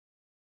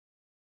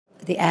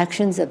The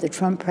actions of the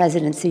Trump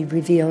presidency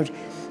revealed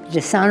the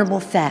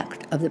dishonorable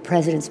fact of the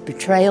president's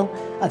betrayal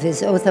of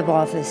his oath of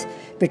office,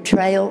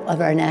 betrayal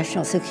of our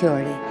national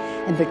security,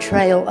 and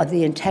betrayal of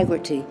the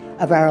integrity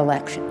of our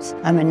elections.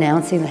 I'm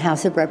announcing the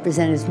House of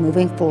Representatives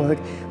moving forward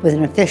with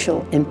an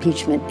official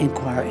impeachment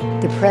inquiry.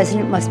 The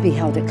president must be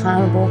held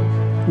accountable.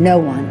 No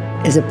one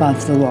is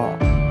above the law.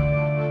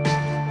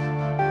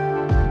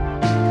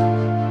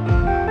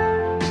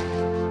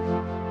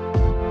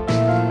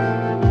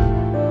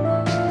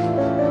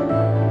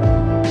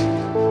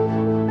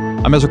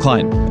 I'm Ezra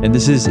Klein, and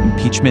this is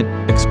Impeachment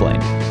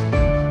Explained.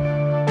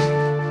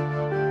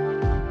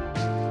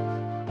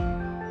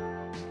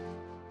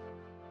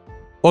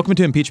 Welcome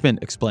to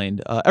Impeachment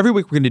Explained. Every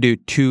week we're going to do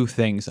two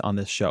things on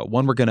this show.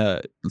 One, we're going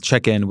to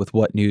check in with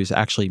what news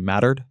actually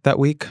mattered that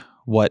week,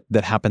 what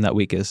that happened that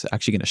week is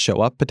actually going to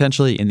show up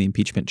potentially in the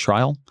impeachment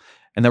trial.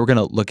 And then we're going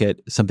to look at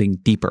something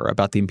deeper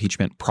about the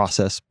impeachment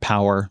process,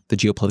 power, the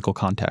geopolitical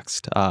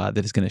context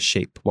that is going to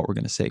shape what we're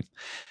going to see.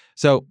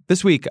 So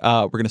this week,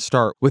 we're going to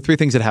start with three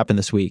things that happened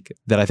this week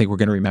that I think we're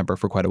going to remember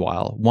for quite a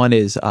while. One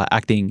is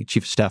Acting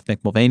Chief of Staff Mick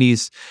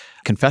Mulvaney's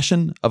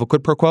confession of a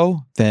quid pro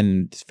quo,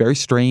 then this very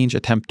strange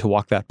attempt to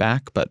walk that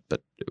back, but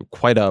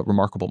quite a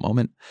remarkable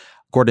moment.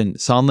 Gordon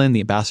Sondland,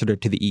 the ambassador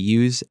to the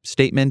EU's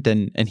statement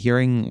and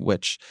hearing,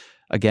 which,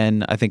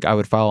 again, I think I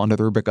would file under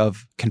the rubric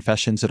of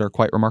confessions that are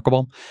quite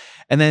remarkable.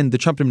 And then the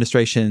Trump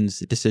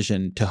administration's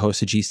decision to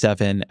host a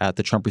G7 at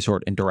the Trump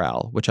Resort in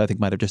Doral, which I think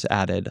might have just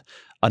added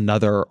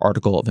another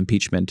article of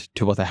impeachment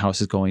to what the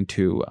House is going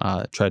to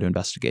try to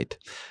investigate.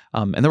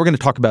 And then we're going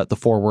to talk about the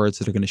four words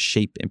that are going to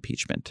shape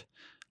impeachment: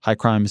 high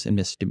crimes and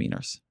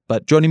misdemeanors.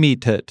 But joining me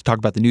to talk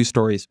about the news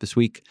stories this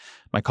week,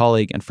 my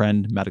colleague and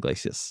friend, Matt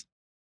Yglesias.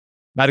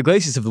 Matt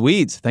Yglesias of The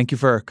Weeds, thank you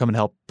for coming to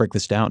help break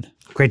this down.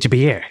 Great to be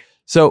here.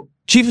 So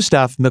Chief of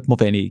Staff Mick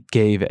Mulvaney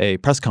gave a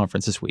press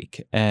conference this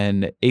week,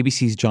 and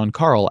ABC's Jon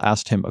Karl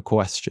asked him a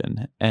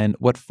question. And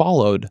what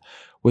followed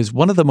was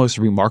one of the most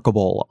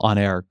remarkable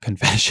on-air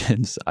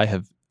confessions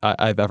I've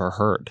ever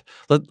heard.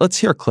 Let's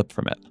hear a clip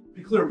from it. To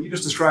be clear, what you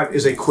just described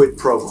is a quid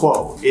pro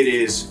quo. It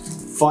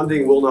is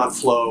funding will not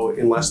flow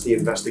unless the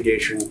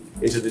investigation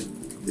into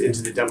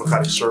the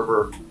Democratic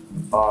server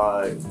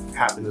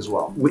happened as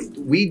well.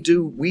 We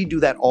do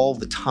that all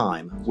the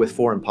time with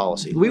foreign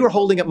policy. We were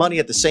holding up money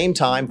at the same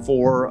time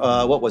for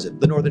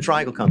the Northern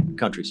Triangle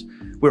countries.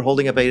 We were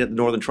holding up aid at the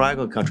Northern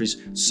Triangle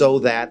countries so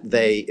that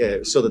they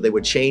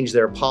would change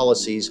their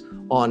policies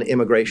on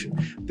immigration.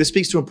 This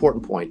speaks to an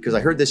important point because I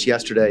heard this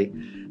yesterday,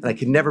 and I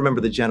can never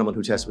remember the gentleman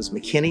who testified. Was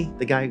McKinney,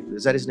 the guy?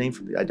 Is that his name?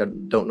 I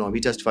don't know him.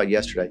 He testified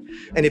yesterday.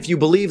 And if you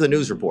believe the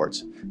news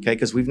reports, okay,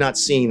 because we've not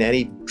seen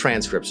any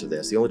transcripts of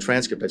this. The only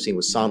transcript I've seen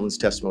was Sondland's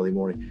testimony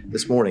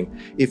this morning.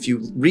 If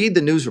you read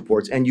the news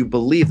reports and you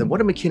believe them, what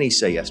did McKinney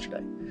say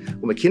yesterday?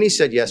 Well, McKinney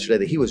said yesterday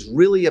that he was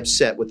really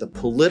upset with the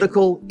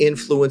political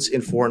influence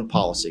in foreign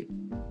policy.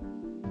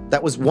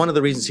 That was one of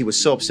the reasons he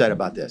was so upset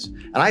about this.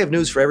 And I have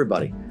news for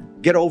everybody.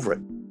 Get over it.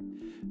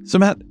 So,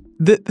 Matt,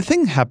 the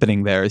thing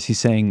happening there is he's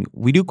saying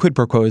we do quid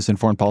pro quos in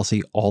foreign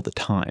policy all the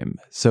time.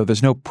 So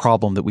there's no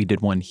problem that we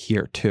did one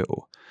here, too.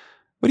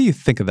 What do you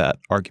think of that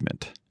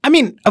argument? I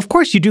mean, of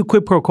course, you do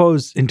quid pro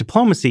quos in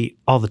diplomacy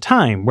all the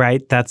time,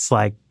 right? That's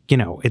like,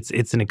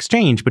 it's an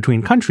exchange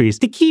between countries.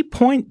 The key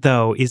point,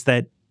 though, is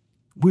that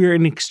we're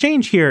in an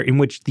exchange here in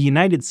which the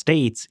United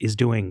States is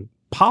doing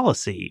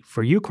policy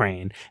for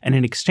Ukraine. And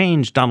in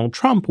exchange, Donald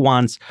Trump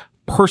wants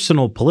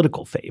personal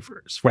political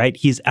favors, right?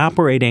 He's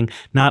operating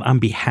not on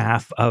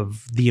behalf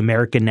of the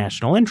American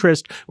national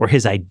interest or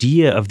his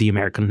idea of the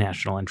American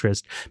national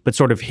interest, but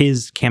sort of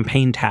his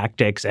campaign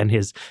tactics and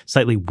his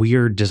slightly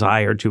weird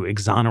desire to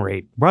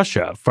exonerate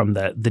Russia from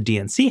the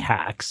DNC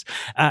hacks.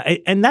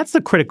 And that's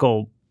the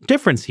critical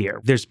difference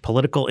here. There's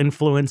political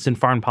influence in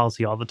foreign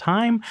policy all the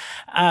time.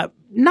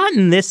 Not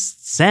in this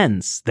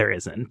sense, there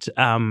isn't.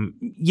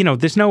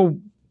 There's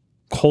no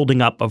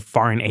holding up of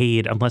foreign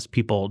aid unless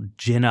people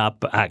gin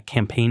up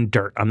campaign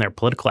dirt on their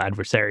political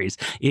adversaries.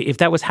 If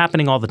that was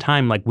happening all the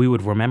time, we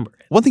would remember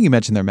it. One thing you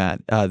mentioned there, Matt,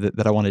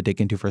 that I want to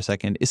dig into for a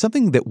second is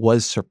something that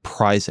was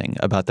surprising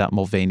about that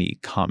Mulvaney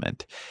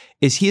comment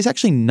is he is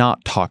actually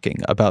not talking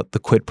about the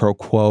quid pro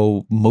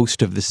quo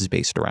most of this is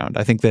based around.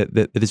 I think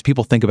that as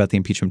people think about the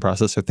impeachment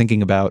process, they're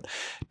thinking about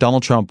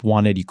Donald Trump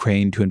wanted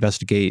Ukraine to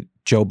investigate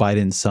Joe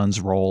Biden's son's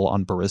role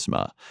on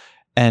Burisma.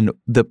 And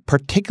the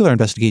particular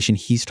investigation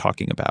he's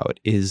talking about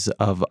is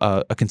of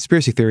a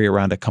conspiracy theory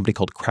around a company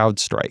called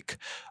CrowdStrike,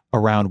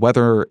 around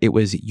whether it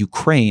was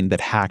Ukraine that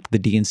hacked the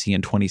DNC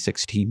in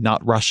 2016,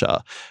 not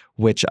Russia,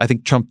 which I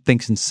think Trump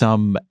thinks in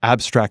some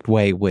abstract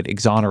way would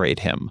exonerate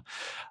him.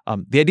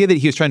 The idea that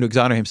he was trying to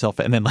exonerate himself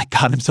and then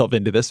got himself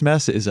into this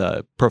mess is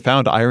a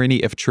profound irony,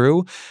 if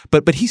true.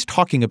 But he's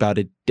talking about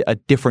a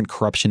different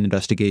corruption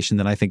investigation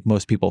than I think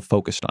most people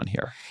focused on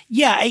here.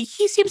 Yeah,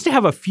 he seems to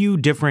have a few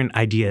different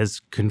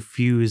ideas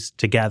confused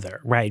together,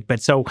 right?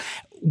 But so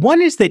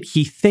One is that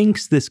he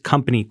thinks this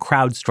company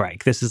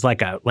CrowdStrike, this is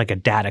like a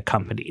data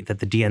company that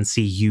the DNC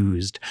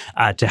used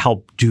to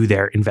help do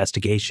their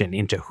investigation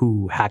into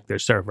who hacked their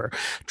server.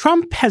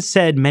 Trump has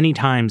said many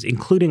times,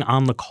 including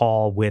on the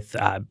call with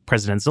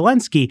President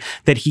Zelensky,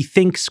 that he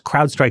thinks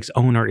CrowdStrike's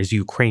owner is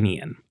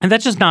Ukrainian. And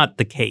that's just not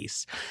the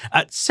case.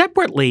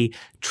 Separately,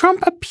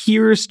 Trump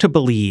appears to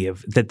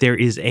believe that there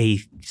is a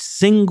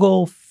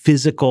single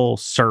physical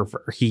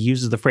server. He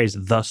uses the phrase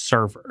 "the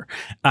server,"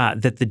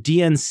 that the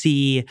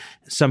DNC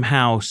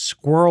somehow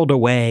squirreled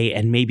away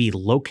and maybe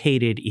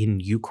located in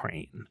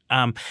Ukraine.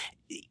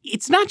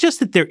 It's not just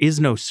that there is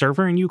no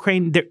server in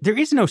Ukraine. There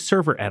is no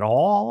server at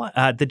all.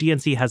 The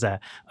DNC has a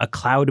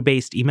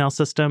cloud-based email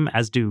system,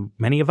 as do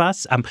many of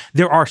us.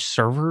 There are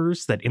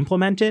servers that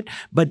implement it.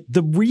 But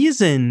the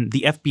reason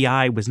the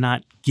FBI was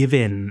not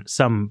given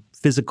some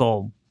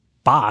physical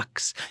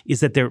box is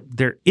that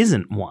there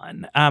isn't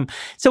one.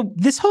 So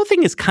this whole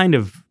thing is kind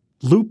of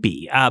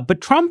loopy,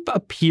 but Trump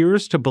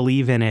appears to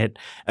believe in it,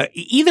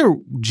 either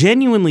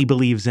genuinely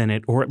believes in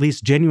it or at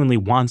least genuinely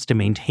wants to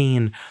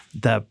maintain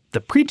the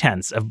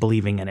pretense of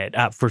believing in it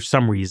for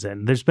some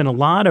reason. There's been a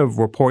lot of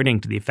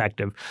reporting to the effect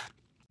of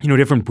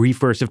different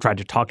briefers have tried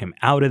to talk him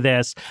out of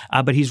this,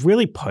 but he's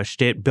really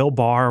pushed it. Bill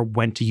Barr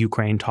went to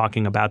Ukraine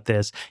talking about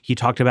this. He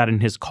talked about it in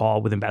his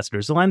call with Ambassador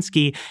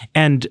Zelensky.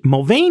 And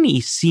Mulvaney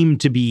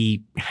seemed to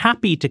be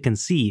happy to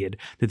concede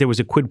that there was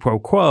a quid pro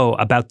quo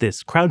about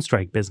this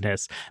CrowdStrike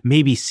business,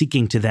 maybe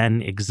seeking to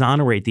then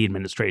exonerate the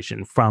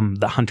administration from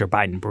the Hunter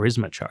Biden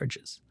Burisma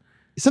charges.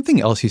 Something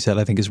else you said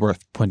I think is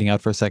worth pointing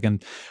out for a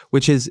second,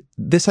 which is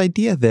this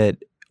idea that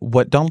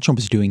what Donald Trump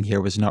is doing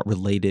here was not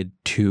related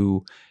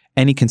to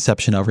any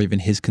conception of or even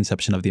his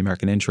conception of the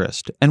American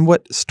interest. And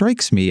what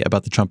strikes me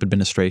about the Trump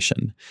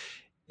administration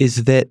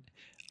is that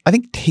I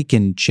think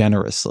taken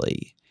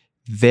generously,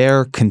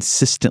 their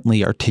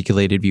consistently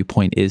articulated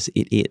viewpoint is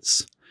it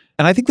is.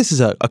 And I think this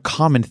is a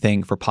common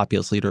thing for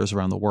populist leaders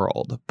around the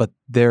world, but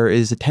there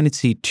is a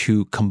tendency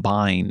to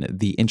combine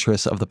the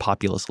interests of the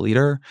populist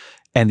leader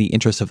and the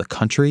interests of the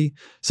country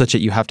such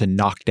that you have to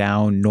knock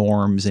down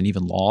norms and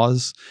even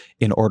laws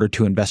in order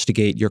to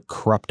investigate your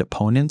corrupt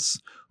opponents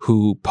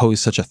who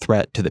pose such a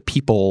threat to the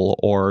people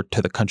or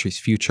to the country's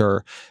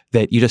future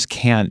that you just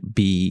can't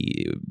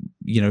be,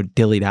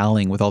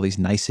 dilly-dallying with all these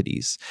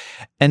niceties.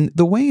 And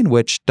the way in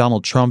which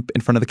Donald Trump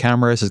in front of the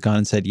cameras has gone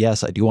and said,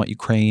 yes, I do want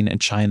Ukraine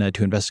and China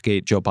to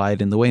investigate Joe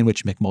Biden, the way in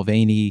which Mick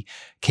Mulvaney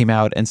came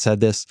out and said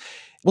this.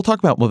 We'll talk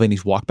about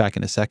Mulvaney's walk back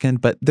in a second,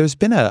 but there's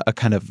been a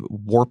kind of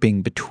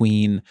warping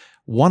between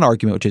one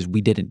argument, which is we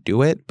didn't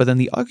do it, but then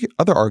the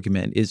other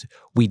argument is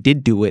we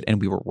did do it and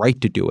we were right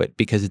to do it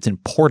because it's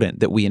important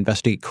that we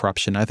investigate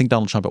corruption. I think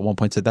Donald Trump at one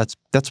point said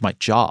that's my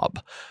job.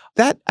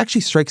 That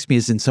actually strikes me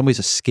as in some ways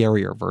a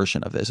scarier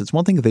version of this. It's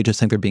one thing if they just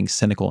think they're being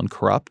cynical and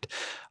corrupt.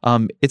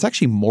 It's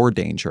actually more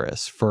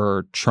dangerous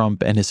for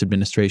Trump and his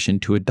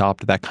administration to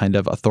adopt that kind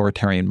of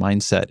authoritarian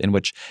mindset in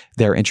which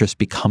their interests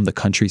become the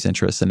country's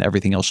interests and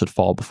everything else should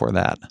fall before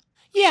that.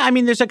 Yeah, I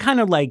mean, there's a kind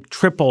of like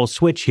triple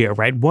switch here,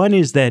 right? One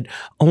is that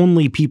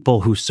only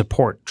people who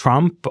support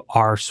Trump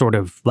are sort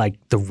of like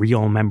the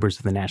real members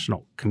of the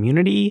national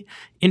community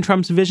in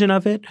Trump's vision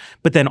of it.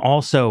 But then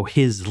also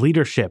his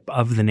leadership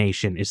of the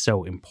nation is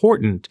so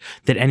important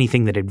that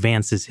anything that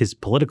advances his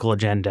political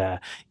agenda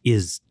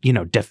is,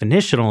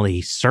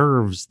 definitionally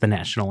serves the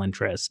national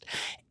interest.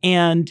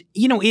 And,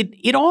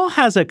 it all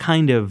has a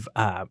kind of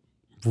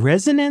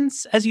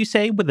resonance, as you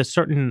say, with a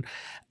certain,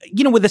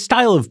 with a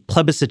style of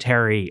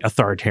plebiscitary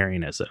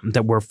authoritarianism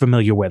that we're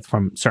familiar with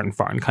from certain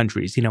foreign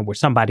countries,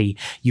 where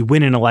you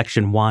win an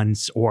election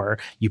once or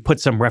you put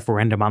some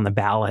referendum on the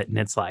ballot and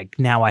it's like,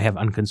 now I have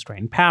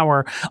unconstrained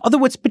power. Although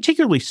what's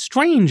particularly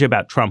strange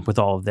about Trump with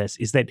all of this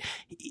is that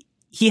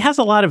he has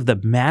a lot of the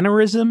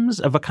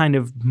mannerisms of a kind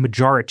of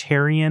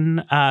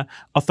majoritarian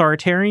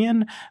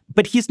authoritarian,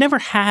 but he's never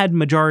had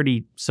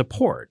majority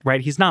support,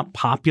 right? He's not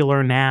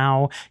popular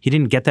now. He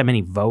didn't get that many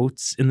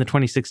votes in the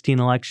 2016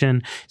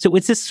 election. So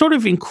it's this sort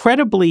of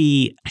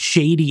incredibly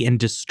shady and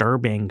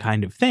disturbing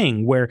kind of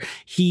thing where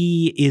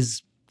he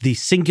is the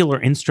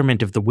singular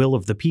instrument of the will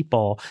of the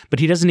people,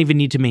 but he doesn't even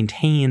need to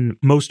maintain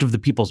most of the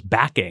people's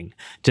backing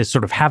to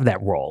sort of have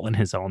that role in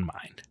his own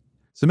mind.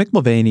 So Mick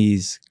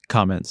Mulvaney's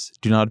comments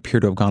do not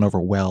appear to have gone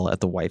over well at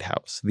the White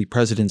House. The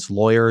president's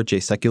lawyer, Jay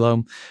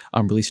Sekulow,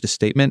 released a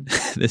statement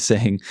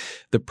saying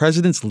the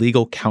president's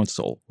legal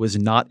counsel was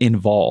not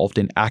involved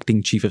in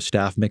acting chief of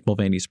staff Mick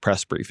Mulvaney's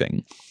press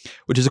briefing,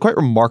 which is a quite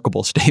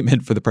remarkable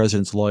statement for the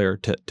president's lawyer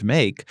to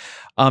make.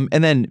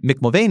 And then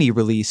Mick Mulvaney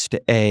released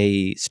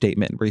a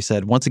statement where he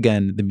said, once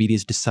again, the media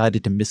has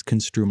decided to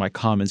misconstrue my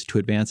comments to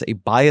advance a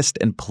biased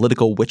and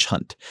political witch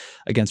hunt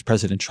against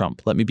President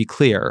Trump. Let me be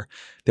clear.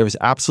 There was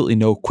absolutely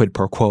no quid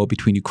pro quo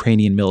between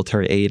Ukrainian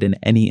military aid and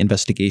any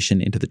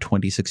investigation into the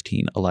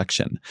 2016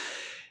 election.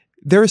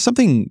 There is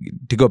something,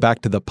 to go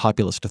back to the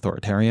populist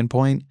authoritarian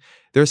point,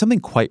 there is something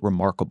quite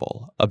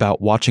remarkable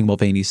about watching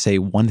Mulvaney say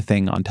one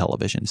thing on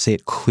television, say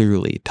it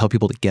clearly, tell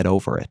people to get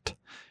over it,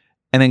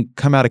 and then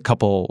come out a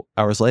couple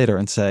hours later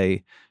and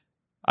say,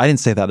 I didn't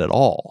say that at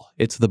all.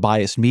 It's the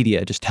biased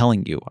media just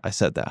telling you I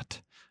said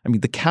that. I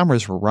mean, the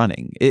cameras were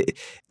running.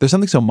 There's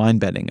something so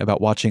mind-bending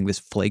about watching this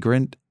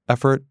flagrant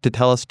effort to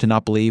tell us to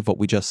not believe what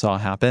we just saw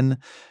happen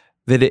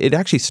that it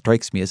actually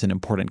strikes me as an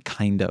important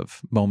kind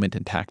of moment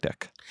and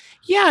tactic.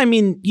 Yeah, I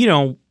mean,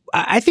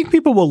 I think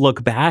people will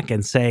look back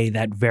and say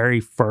that very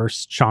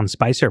first Sean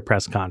Spicer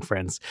press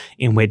conference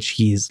in which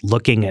he's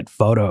looking at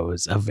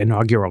photos of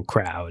inaugural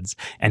crowds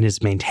and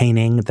is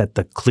maintaining that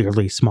the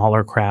clearly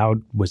smaller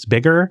crowd was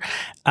bigger.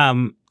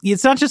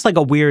 It's not just like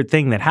a weird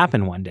thing that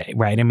happened one day,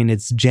 right? I mean,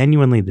 it's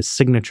genuinely the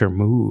signature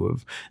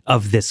move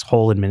of this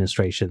whole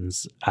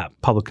administration's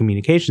public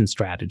communication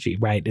strategy,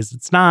 right?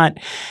 It's not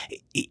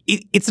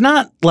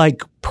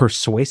like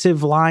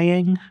persuasive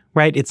lying,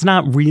 right? It's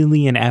not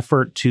really an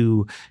effort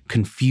to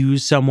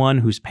confuse someone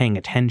who's paying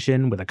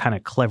attention with a kind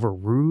of clever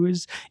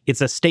ruse.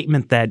 It's a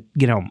statement that,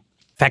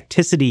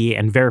 facticity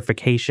and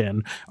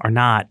verification are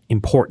not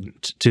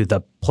important to the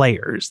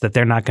players, that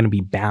they're not going to be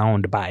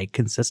bound by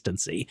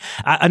consistency.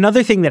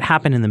 Another thing that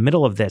happened in the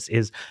middle of this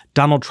is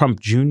Donald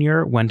Trump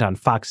Jr. went on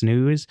Fox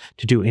News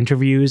to do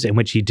interviews in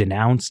which he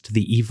denounced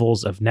the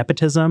evils of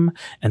nepotism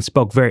and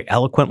spoke very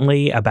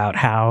eloquently about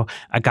how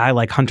a guy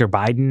like Hunter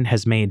Biden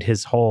has made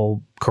his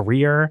whole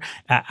career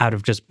out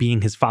of just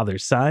being his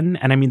father's son.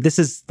 And I mean, this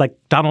is like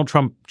Donald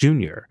Trump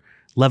Jr.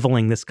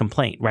 leveling this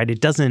complaint, right?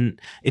 It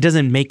doesn't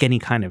make any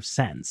kind of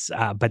sense,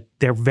 but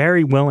they're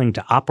very willing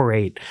to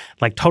operate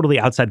like totally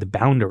outside the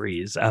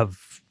boundaries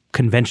of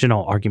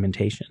conventional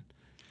argumentation.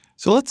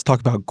 So let's talk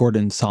about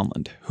Gordon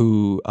Sondland,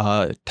 who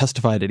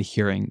testified at a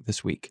hearing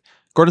this week.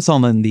 Gordon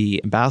Sondland,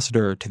 the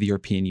ambassador to the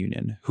European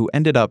Union, who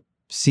ended up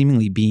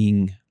seemingly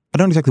being, I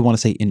don't exactly want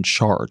to say in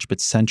charge,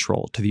 but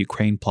central to the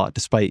Ukraine plot,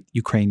 despite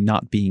Ukraine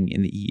not being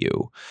in the EU.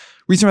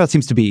 Reason for that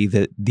seems to be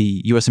that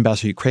the U.S.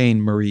 ambassador to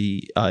Ukraine,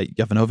 Marie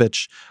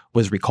Yovanovitch,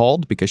 was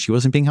recalled because she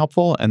wasn't being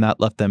helpful, and that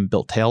left them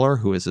Bill Taylor,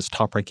 who is this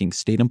top-ranking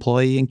state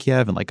employee in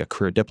Kiev and like a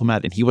career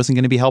diplomat, and he wasn't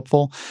going to be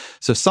helpful.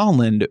 So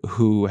Sondland,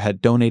 who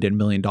had donated $1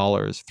 million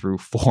through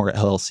 4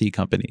 LLC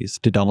companies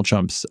to Donald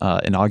Trump's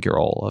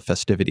inaugural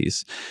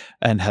festivities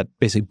and had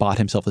basically bought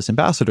himself this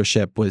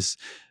ambassadorship, was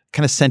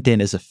kind of sent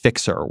in as a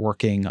fixer,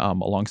 working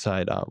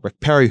alongside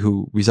Rick Perry,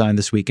 who resigned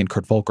this week, and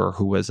Kurt Volker,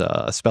 who was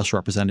a special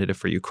representative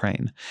for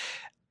Ukraine.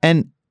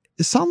 And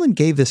Sondland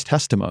gave this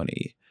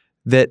testimony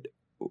that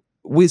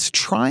was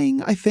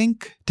trying, I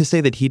think, to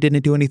say that he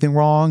didn't do anything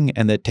wrong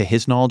and that, to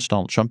his knowledge,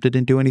 Donald Trump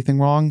didn't do anything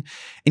wrong.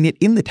 And yet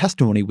in the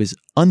testimony was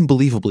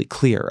unbelievably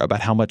clear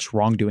about how much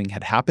wrongdoing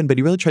had happened, but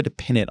he really tried to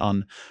pin it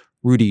on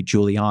Rudy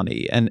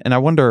Giuliani. And I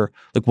wonder,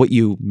 like, what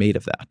you made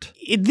of that.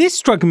 This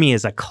struck me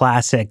as a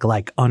classic,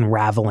 like,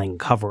 unraveling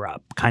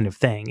cover-up kind of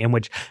thing, in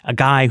which a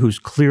guy who's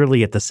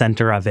clearly at the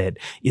center of it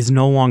is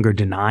no longer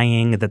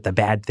denying that the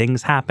bad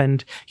things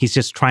happened. He's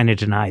just trying to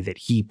deny that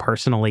he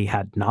personally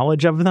had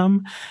knowledge of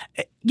them.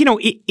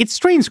 It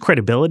strains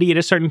credibility at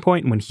a certain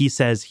point when he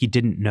says he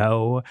didn't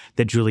know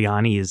that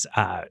Giuliani's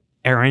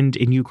errand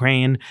in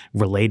Ukraine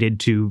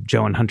related to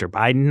Joe and Hunter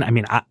Biden. I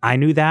mean, I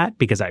knew that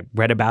because I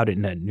read about it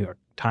in a New York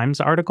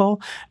Times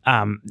article.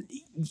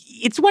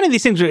 It's one of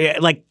these things where,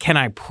 like, can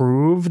I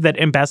prove that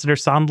Ambassador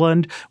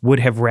Sondland would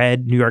have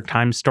read New York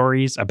Times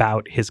stories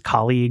about his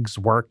colleagues'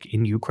 work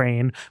in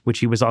Ukraine, which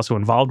he was also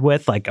involved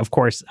with? Like, of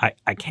course,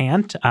 I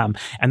can't.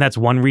 And that's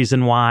one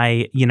reason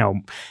why,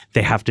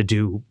 they have to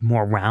do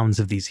more rounds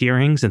of these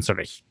hearings and sort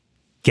of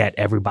get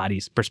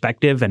everybody's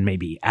perspective and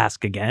maybe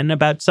ask again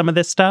about some of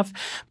this stuff.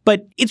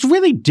 But it's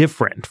really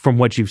different from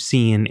what you've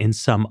seen in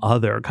some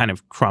other kind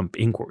of Trump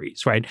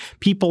inquiries, right?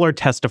 People are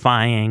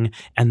testifying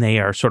and they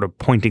are sort of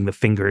pointing the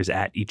fingers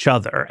at each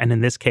other. And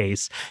in this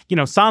case,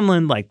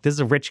 Sondland, like, this is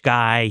a rich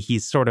guy.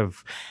 He's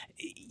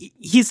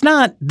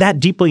not that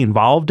deeply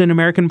involved in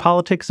American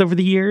politics over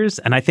the years.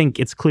 And I think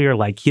it's clear,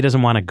 like, he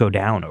doesn't want to go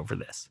down over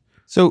this.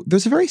 So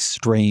there's a very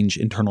strange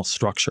internal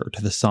structure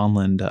to the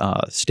Sondland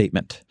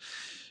statement.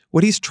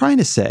 What he's trying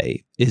to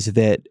say is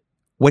that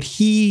what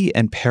he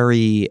and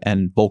Perry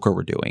and Volker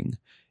were doing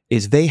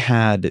is they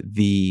had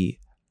the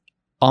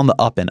on the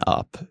up and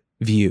up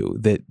view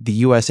that the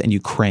U.S. and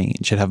Ukraine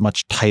should have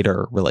much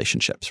tighter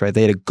relationships, right?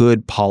 They had a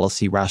good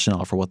policy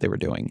rationale for what they were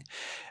doing.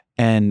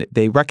 And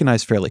they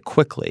recognized fairly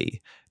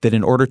quickly that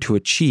in order to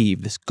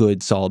achieve this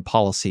good, solid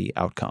policy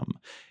outcome,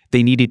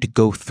 they needed to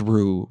go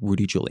through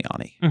Rudy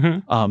Giuliani.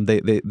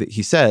 Mm-hmm.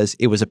 He says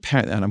it was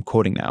apparent, and I'm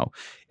quoting now,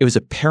 it was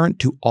apparent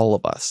to all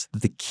of us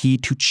that the key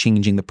to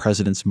changing the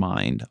president's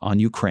mind on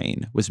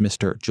Ukraine was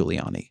Mr.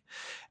 Giuliani.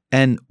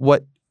 And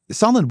what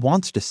Sondland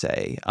wants to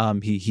say,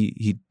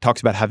 he talks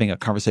about having a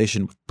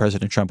conversation with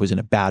President Trump, who's in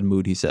a bad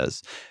mood, he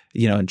says,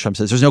 and Trump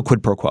says there's no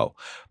quid pro quo.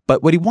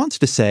 But what he wants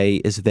to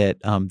say is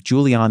that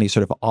Giuliani is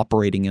sort of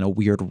operating in a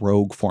weird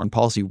rogue foreign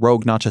policy,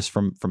 rogue not just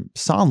from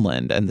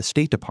Sondland and the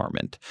State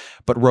Department,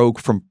 but rogue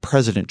from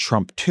President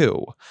Trump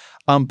too.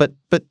 But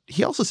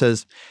he also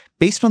says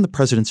based on the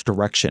president's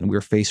direction, we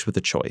were faced with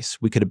a choice.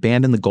 We could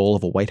abandon the goal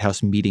of a White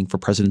House meeting for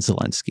President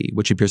Zelensky,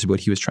 which appears to be what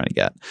he was trying to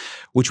get,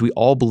 which we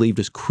all believed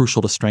is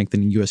crucial to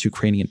strengthening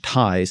U.S.-Ukrainian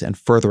ties and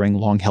furthering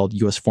long-held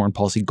U.S. foreign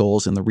policy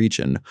goals in the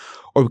region.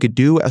 Or we could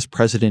do as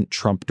President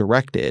Trump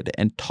directed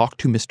and talk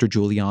to Mr.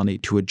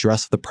 Giuliani to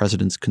address the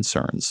president's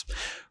concerns.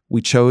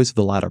 We chose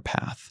the latter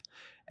path.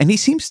 And he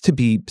seems to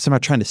be somehow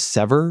trying to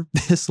sever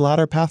this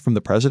latter path from the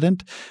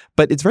president,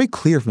 but it's very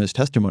clear from his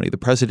testimony the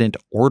president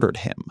ordered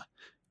him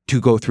to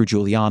go through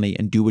Giuliani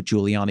and do what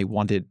Giuliani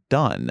wanted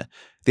done.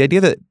 The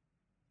idea that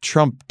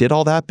Trump did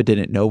all that but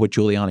didn't know what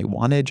Giuliani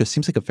wanted just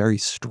seems like a very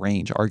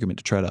strange argument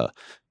to try to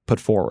put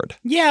forward.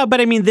 Yeah,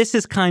 but I mean, this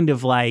is kind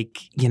of like,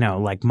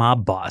 like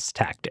mob boss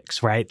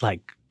tactics, right?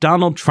 Like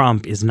Donald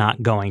Trump is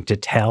not going to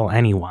tell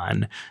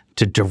anyone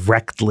to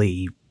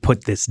directly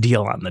put this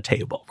deal on the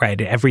table, right?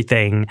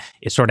 Everything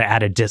is sort of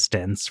at a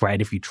distance, right?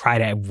 If you try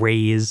to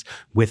raise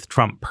with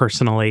Trump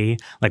personally,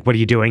 like, what are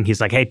you doing? He's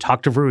like, hey,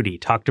 talk to Rudy,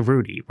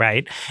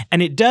 right?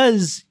 And it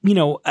does,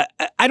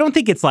 I don't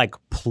think it's like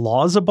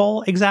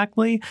plausible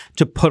exactly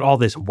to put all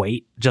this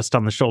weight just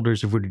on the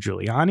shoulders of Rudy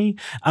Giuliani.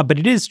 But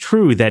it is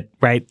true that,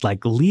 right,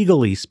 like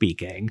legally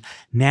speaking,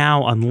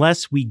 now,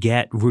 unless we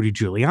get Rudy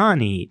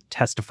Giuliani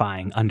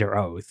testifying under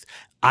oath,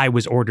 I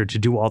was ordered to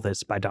do all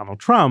this by Donald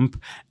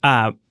Trump.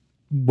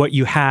 What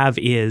you have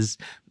is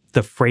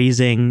the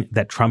phrasing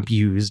that Trump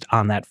used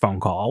on that phone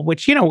call,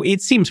 which,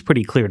 it seems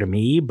pretty clear to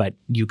me, but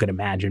you could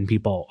imagine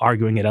people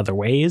arguing it other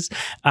ways.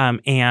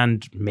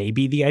 And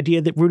maybe the idea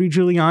that Rudy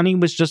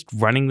Giuliani was just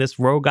running this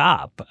rogue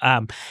op.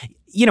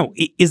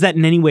 Is that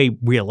in any way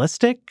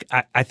realistic?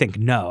 I think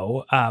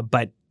no.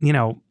 But,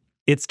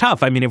 it's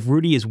tough. I mean, if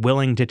Rudy is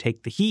willing to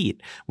take the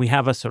heat, we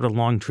have a sort of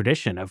long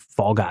tradition of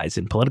fall guys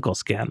in political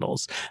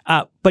scandals.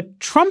 But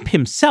Trump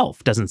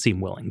himself doesn't seem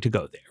willing to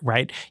go there,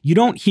 right? You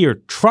don't hear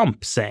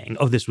Trump saying,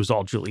 oh, this was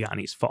all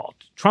Giuliani's fault.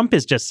 Trump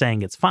is just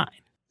saying it's fine.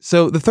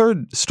 So the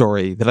third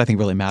story that I think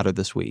really mattered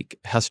this week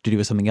has to do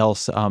with something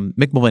else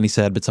Mick Mulvaney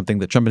said, but something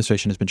the Trump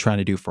administration has been trying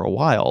to do for a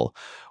while,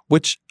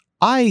 which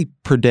I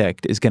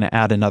predict is going to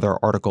add another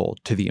article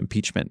to the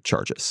impeachment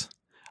charges.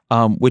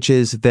 Which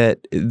is that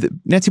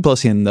Nancy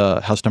Pelosi and the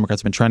House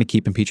Democrats have been trying to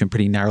keep impeachment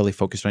pretty narrowly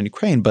focused on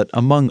Ukraine. But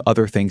among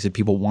other things that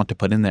people want to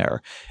put in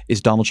there is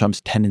Donald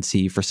Trump's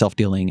tendency for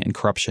self-dealing and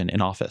corruption in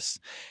office.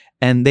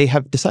 And they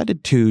have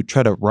decided to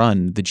try to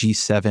run the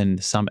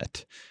G7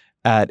 summit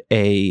at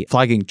a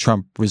flagging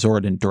Trump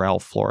resort in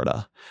Doral,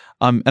 Florida.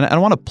 And I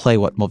want to play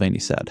what Mulvaney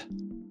said.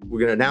 We're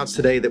going to announce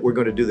today that we're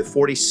going to do the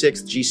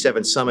 46th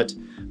G7 summit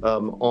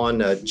on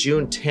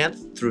June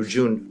 10th through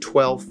June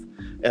 12th.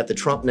 At the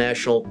Trump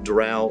National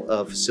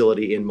Doral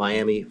facility in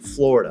Miami,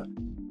 Florida.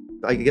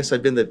 I guess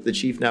I've been the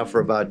chief now for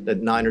about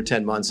 9 or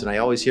 10 months, and I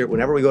always hear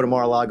whenever we go to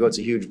Mar-a-Lago, it's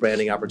a huge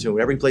branding opportunity.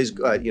 Whenever he plays,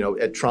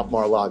 at Trump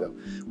Mar-a-Lago,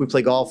 we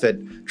play golf at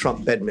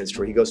Trump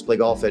Bedminster. He goes to play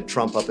golf at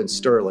Trump up in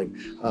Sterling,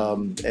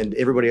 and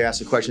everybody asks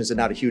the question: is it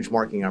not a huge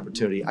marketing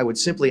opportunity? I would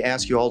simply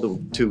ask you all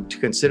to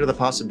consider the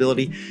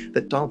possibility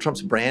that Donald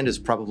Trump's brand is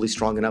probably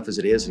strong enough as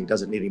it is, and he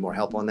doesn't need any more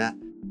help on that.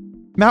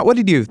 Matt, what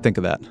did you think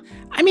of that?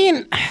 I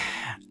mean,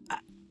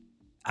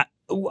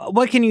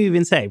 what can you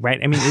even say, right?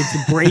 I mean,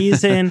 it's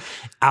brazen,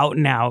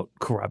 out-and-out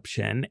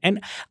corruption.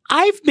 And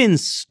I've been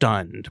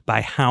stunned by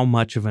how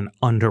much of an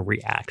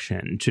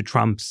underreaction to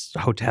Trump's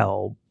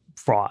hotel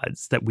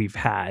frauds that we've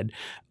had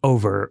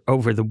over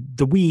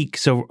the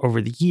weeks,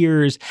 over the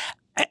years.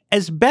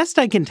 As best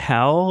I can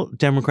tell,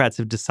 Democrats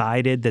have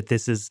decided that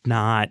this is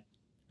not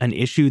an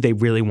issue they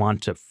really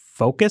want to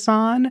focus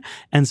on.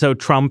 And so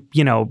Trump,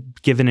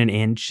 given an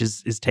inch,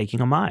 is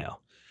taking a mile.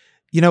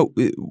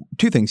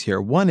 Two things here.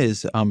 One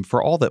is,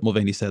 for all that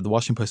Mulvaney said, the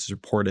Washington Post has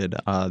reported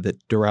that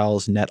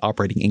Doral's net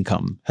operating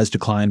income has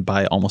declined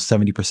by almost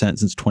 70%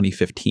 since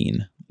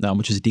 2015,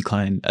 which is a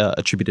decline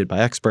attributed by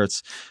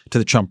experts to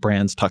the Trump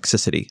brand's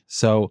toxicity.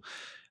 So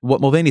what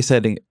Mulvaney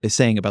is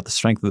saying about the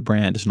strength of the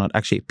brand does not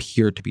actually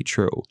appear to be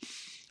true.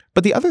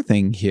 But the other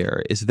thing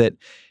here is that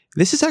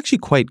this is actually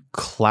quite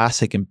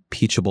classic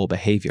impeachable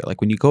behavior.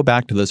 Like when you go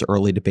back to those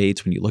early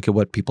debates, when you look at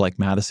what people like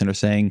Madison are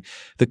saying,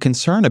 the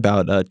concern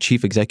about a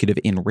chief executive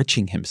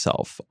enriching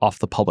himself off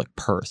the public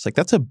purse, like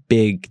that's a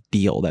big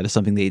deal. That is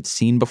something they'd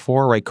seen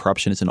before, right?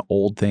 Corruption is an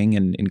old thing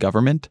in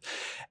government.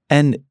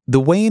 And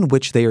the way in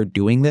which they are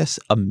doing this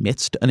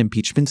amidst an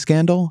impeachment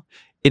scandal,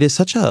 it is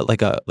such a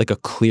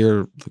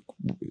clear,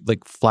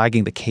 like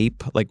flagging the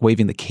cape, like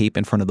waving the cape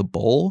in front of the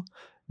bull,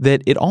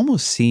 that it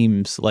almost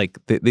seems like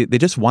they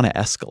just want to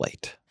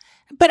escalate.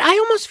 But I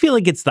almost feel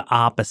like it's the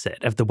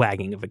opposite of the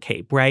wagging of a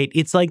cape, right?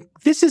 It's like,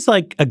 this is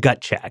like a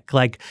gut check.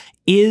 Like,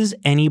 is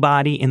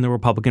anybody in the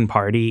Republican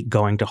Party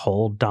going to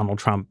hold Donald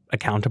Trump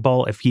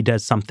accountable if he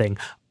does something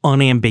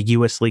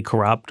unambiguously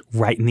corrupt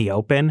right in the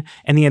open?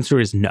 And the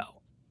answer is no,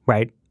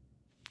 right?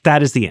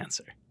 That is the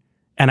answer.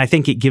 And I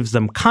think it gives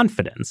them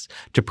confidence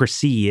to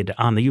proceed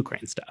on the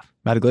Ukraine stuff.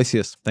 Matt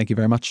Yglesias, thank you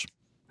very much.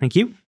 Thank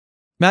you.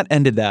 Matt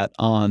ended that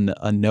on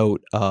a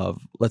note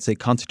of, let's say,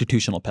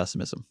 constitutional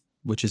pessimism,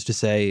 which is to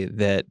say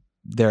that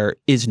there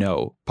is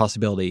no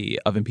possibility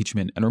of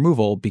impeachment and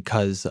removal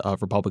because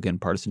of Republican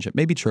partisanship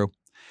may be true.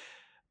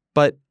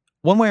 But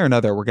one way or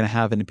another, we're going to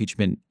have an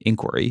impeachment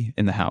inquiry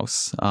in the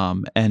House,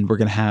 and we're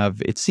going to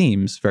have, it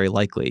seems very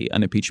likely,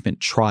 an impeachment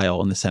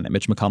trial in the Senate.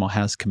 Mitch McConnell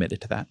has committed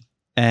to that.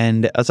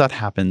 And as that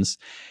happens,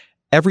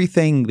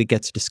 everything that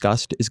gets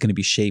discussed is going to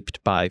be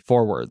shaped by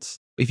 4 words.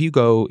 If you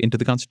go into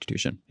the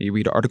Constitution, you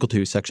read Article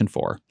 2, Section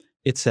 4,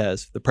 it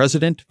says, the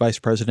president, vice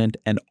president,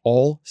 and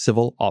all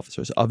civil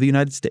officers of the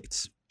United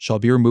States shall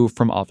be removed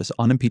from office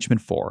on impeachment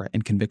for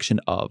and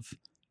conviction of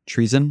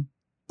treason,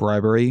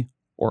 bribery,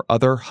 or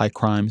other high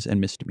crimes and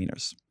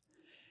misdemeanors.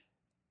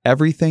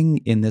 Everything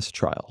in this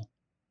trial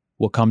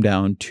will come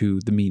down to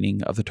the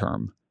meaning of the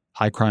term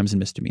high crimes and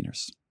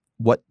misdemeanors.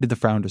 What did the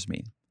founders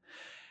mean?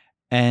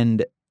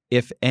 And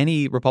if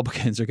any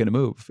Republicans are going to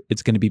move,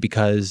 it's going to be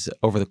because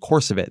over the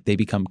course of it, they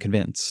become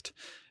convinced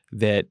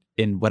that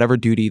in whatever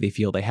duty they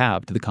feel they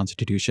have to the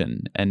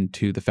Constitution and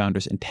to the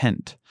founders'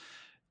 intent,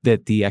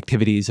 that the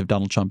activities of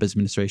Donald Trump's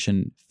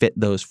administration fit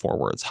those 4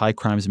 words, high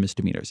crimes and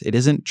misdemeanors. It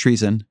isn't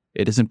treason,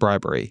 it isn't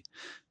bribery,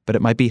 but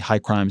it might be high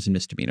crimes and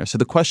misdemeanors. So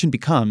the question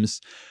becomes,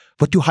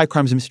 what do high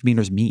crimes and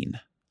misdemeanors mean?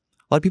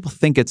 A lot of people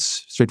think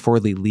it's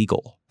straightforwardly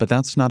legal, but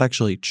that's not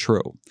actually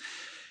true.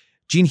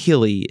 Gene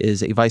Healy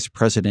is a vice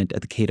president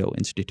at the Cato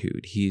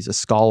Institute. He's a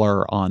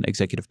scholar on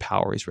executive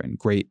power. He's written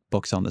great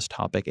books on this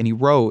topic. And he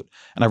wrote,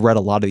 and I've read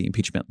a lot of the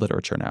impeachment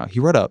literature now, he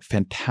wrote a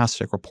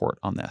fantastic report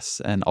on this,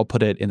 and I'll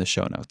put it in the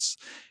show notes.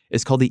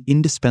 It's called The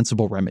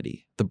Indispensable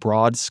Remedy, the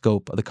broad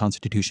scope of the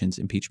Constitution's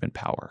impeachment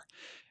power.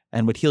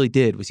 And what Healy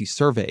did was he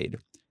surveyed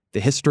the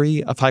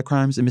history of high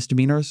crimes and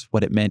misdemeanors,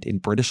 what it meant in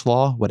British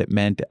law, what it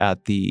meant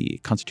at the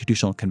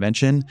Constitutional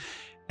Convention,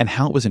 and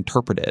how it was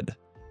interpreted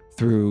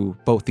through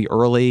both the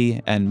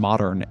early and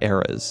modern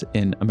eras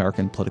in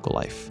American political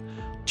life.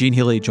 Gene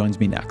Healy joins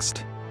me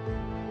next.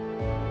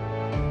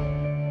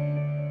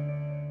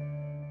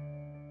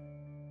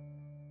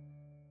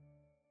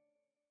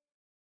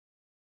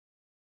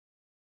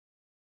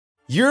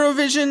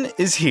 Eurovision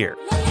is here.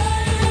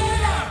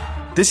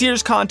 This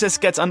year's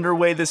contest gets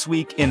underway this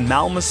week in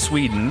Malmö,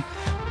 Sweden,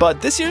 but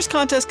this year's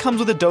contest comes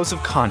with a dose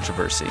of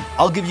controversy.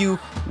 I'll give you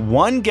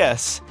one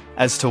guess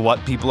as to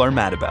what people are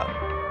mad about.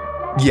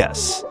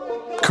 Yes,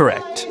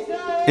 correct.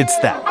 It's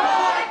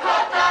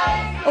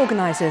that.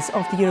 Organisers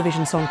of the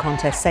Eurovision Song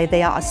Contest say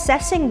they are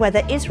assessing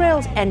whether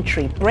Israel's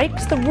entry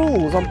breaks the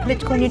rules on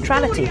political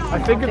neutrality. I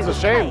think it's a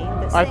shame.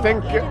 I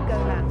think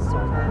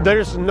there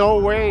is no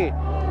way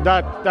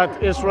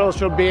that Israel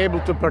should be able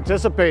to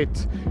participate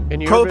in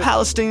Eurovision.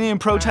 Pro-Palestinian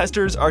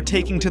protesters are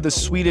taking to the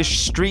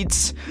Swedish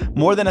streets.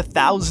 More than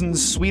 1,000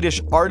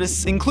 Swedish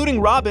artists, including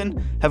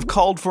Robin, have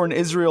called for an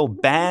Israel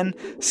ban.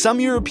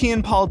 Some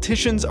European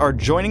politicians are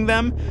joining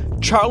them.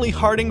 Charlie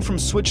Harding from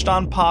Switched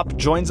On Pop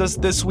joins us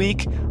this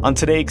week on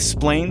Today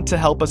Explained to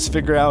help us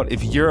figure out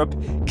if Europe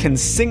can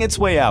sing its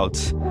way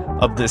out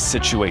of this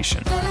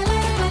situation.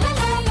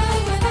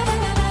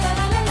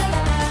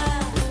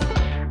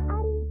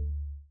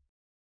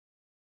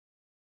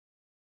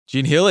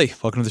 Gene Healy,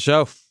 welcome to the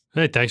show.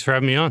 Hey, thanks for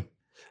having me on.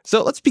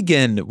 So let's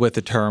begin with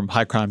the term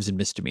high crimes and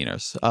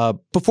misdemeanors.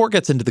 Before it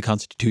gets into the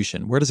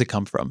Constitution, where does it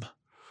come from?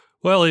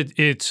 Well,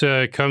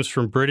 it comes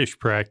from British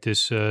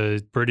practice.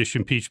 British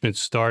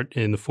impeachments start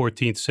in the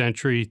 14th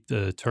century.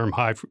 The term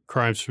high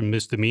crimes from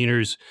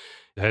misdemeanors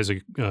has a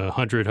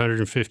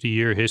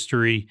 150-year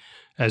history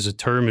as a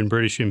term in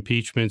British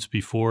impeachments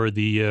before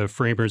the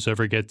framers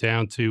ever get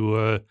down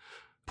to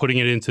putting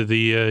it into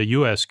the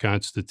U.S.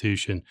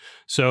 Constitution.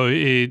 So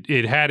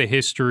it had a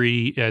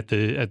history at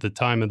the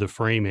time of the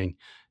framing.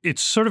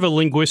 It's sort of a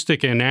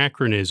linguistic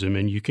anachronism,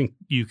 and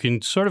you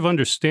can sort of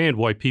understand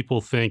why people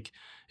think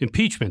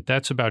impeachment,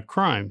 that's about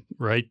crime,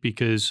 right?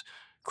 Because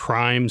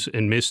crimes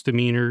and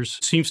misdemeanors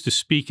seems to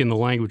speak in the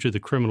language of the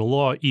criminal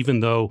law, even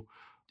though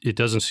it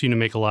doesn't seem to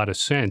make a lot of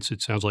sense.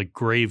 It sounds like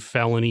grave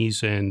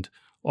felonies and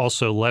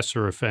also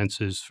lesser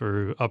offenses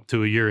for up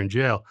to a year in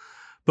jail.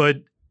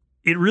 But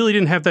it really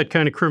didn't have that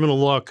kind of criminal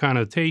law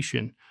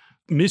connotation.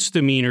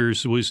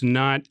 Misdemeanors was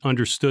not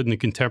understood in the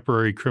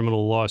contemporary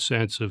criminal law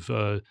sense of,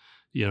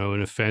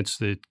 an offense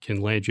that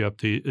can land you up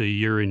to a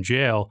year in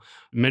jail.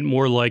 It meant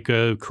more like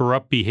a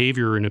corrupt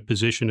behavior in a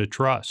position of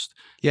trust.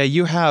 Yeah,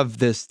 you have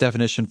this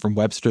definition from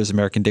Webster's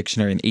American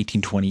Dictionary in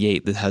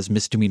 1828 that has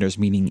misdemeanors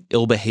meaning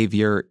ill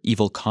behavior,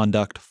 evil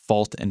conduct,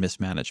 fault, and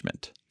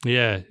mismanagement.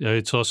 Yeah,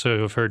 it's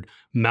also, I've heard,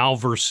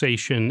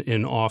 malversation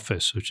in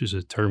office, which is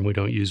a term we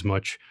don't use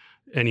much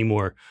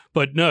anymore.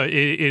 But no, it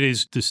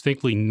is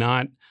distinctly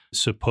not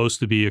supposed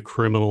to be a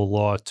criminal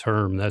law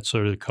term. That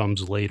sort of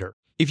comes later.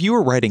 If you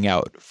were writing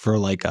out for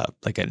like a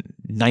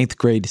ninth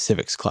grade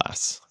civics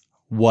class,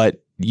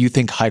 what you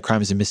think high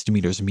crimes and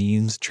misdemeanors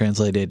means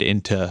translated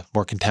into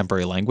more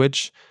contemporary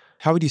language,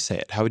 how would you say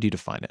it? How would you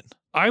define it?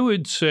 I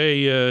would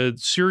say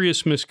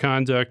serious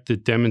misconduct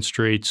that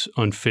demonstrates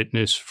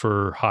unfitness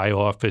for high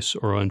office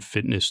or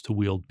unfitness to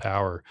wield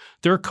power.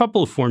 There are a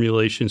couple of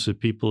formulations that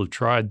people have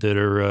tried that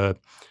are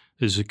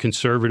there's a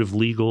conservative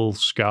legal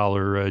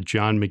scholar,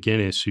 John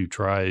McGinnis, who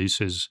tries,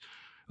 says,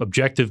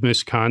 objective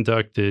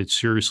misconduct that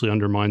seriously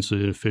undermines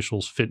an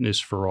official's fitness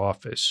for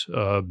office,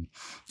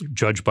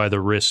 judged by the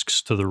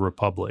risks to the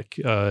republic.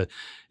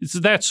 It's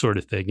that sort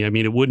of thing. I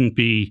mean, it wouldn't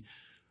be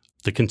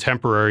the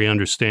contemporary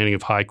understanding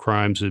of high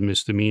crimes and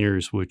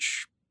misdemeanors,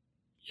 which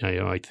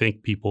I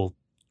think people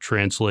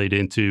translate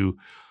into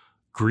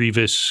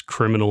grievous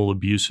criminal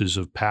abuses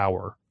of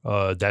power.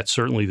 That's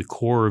certainly the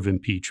core of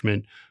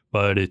impeachment,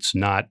 but it's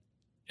not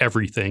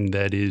everything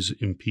that is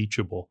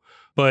impeachable.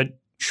 But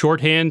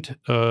shorthand,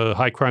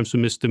 high crimes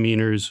and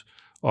misdemeanors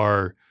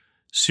are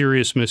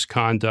serious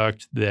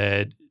misconduct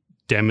that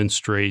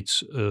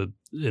demonstrates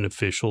an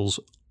official's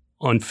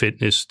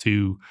unfitness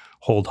to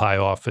hold high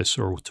office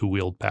or to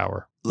wield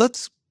power.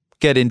 Let's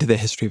get into the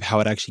history of how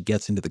it actually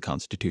gets into the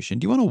Constitution.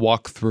 Do you want to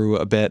walk through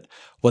a bit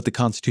what the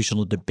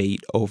constitutional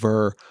debate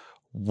over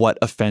what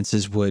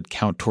offenses would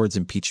count towards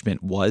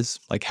impeachment was,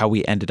 like how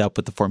we ended up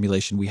with the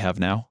formulation we have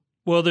now?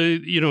 Well,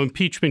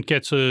 impeachment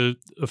gets a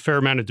fair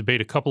amount of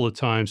debate a couple of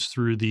times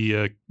through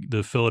the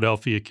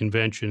Philadelphia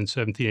Convention in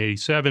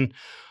 1787.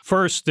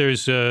 First,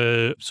 there's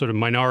a sort of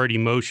minority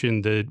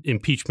motion that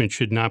impeachment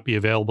should not be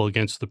available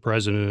against the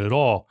president at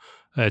all.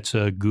 That's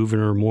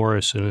Gouverneur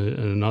Morris and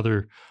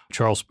another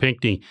Charles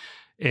Pinckney.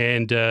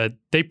 And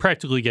they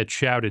practically get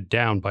shouted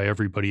down by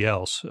everybody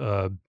else.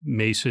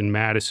 Mason,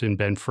 Madison,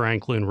 Ben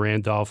Franklin,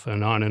 Randolph,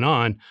 and on and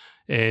on.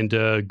 And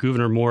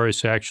Gouverneur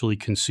Morris actually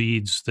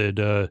concedes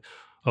that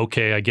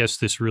okay, I guess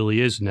this really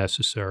is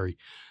necessary.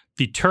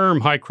 The term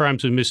high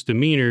crimes and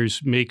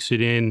misdemeanors makes it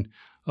in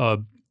a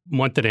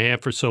month and a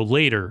half or so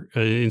later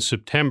in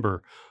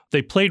September.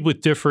 They played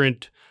with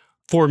different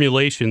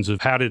formulations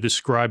of how to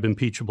describe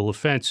impeachable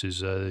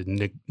offenses,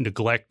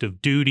 neglect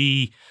of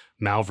duty,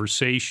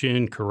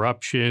 malversation,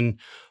 corruption,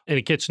 and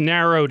it gets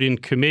narrowed in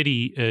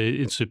committee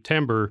in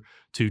September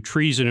to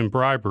treason and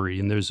bribery.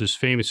 And there's this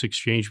famous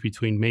exchange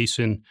between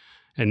Mason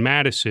and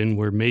Madison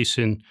where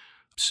Mason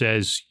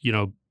says,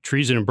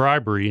 treason and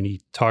bribery, and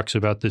he talks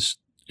about this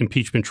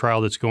impeachment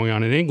trial that's going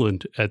on in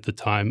England at the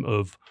time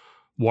of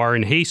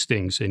Warren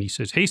Hastings, and he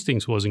says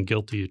Hastings wasn't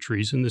guilty of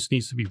treason. This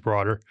needs to be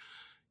broader.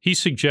 He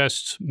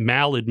suggests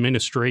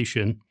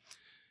maladministration.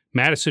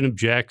 Madison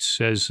objects,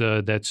 says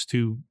that's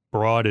too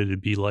broad.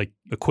 It'd be like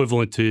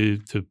equivalent to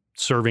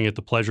serving at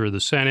the pleasure of the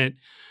Senate.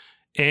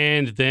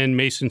 And then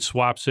Mason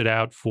swaps it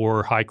out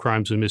for high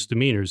crimes and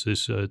misdemeanors,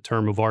 this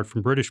term of art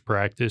from British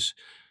practice,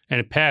 and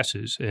it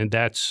passes. And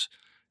that's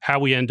how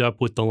we end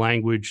up with the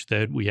language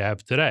that we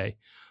have today.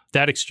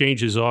 That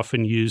exchange is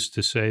often used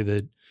to say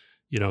that,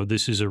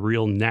 this is a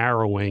real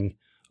narrowing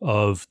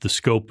of the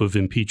scope of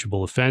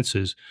impeachable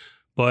offenses.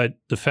 But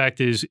the fact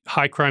is,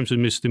 high crimes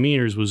and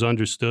misdemeanors was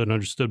understood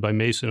by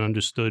Mason,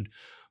 understood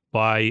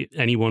by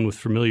anyone with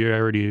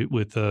familiarity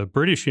with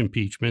British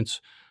impeachments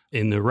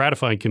in the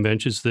ratifying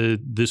conventions, that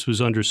this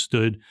was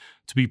understood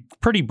to be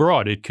pretty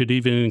broad. It could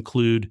even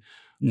include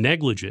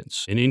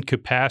negligence and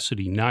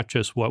incapacity, not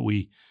just what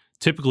we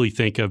typically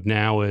think of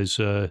now as,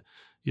 the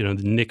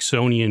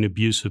Nixonian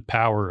abuse of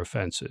power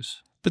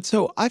offenses. But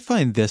so I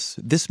find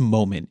this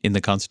moment in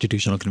the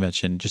Constitutional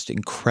Convention just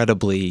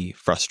incredibly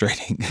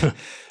frustrating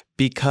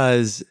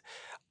because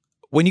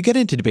when you get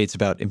into debates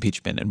about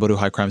impeachment and what do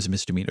high crimes and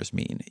misdemeanors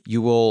mean,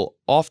 you will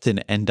often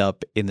end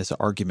up in this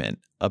argument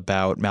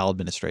about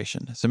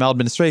maladministration. So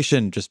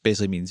maladministration just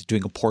basically means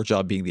doing a poor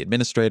job being the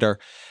administrator,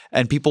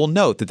 and people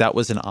note that that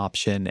was an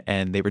option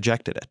and they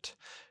rejected it.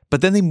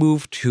 But then they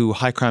moved to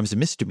high crimes and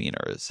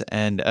misdemeanors.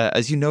 And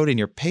as you note in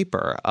your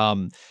paper,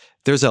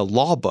 there's a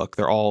law book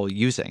they're all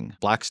using,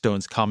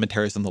 Blackstone's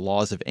Commentaries on the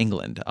Laws of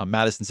England.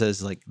 Madison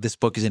says, this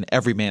book is in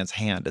every man's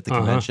hand at the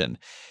convention.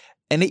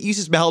 And it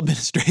uses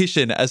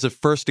maladministration as a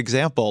first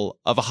example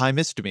of a high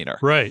misdemeanor.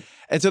 Right.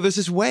 And so there's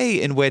this way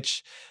in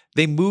which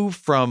they move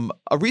from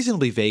a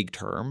reasonably vague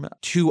term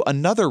to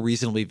another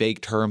reasonably vague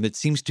term that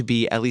seems to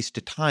be, at least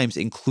at times,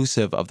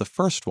 inclusive of the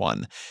first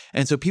one.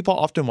 And so people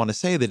often want to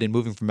say that in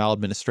moving from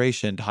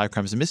maladministration to high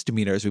crimes and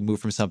misdemeanors, we move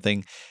from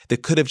something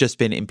that could have just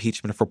been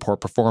impeachment for poor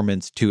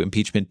performance to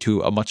impeachment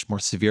to a much more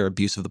severe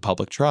abuse of the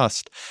public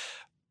trust.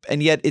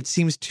 And yet it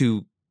seems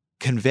to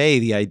convey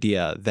the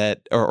idea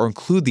that, or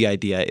include the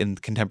idea in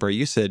contemporary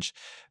usage,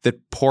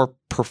 that poor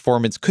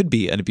performance could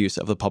be an abuse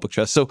of the public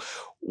trust. So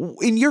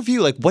in your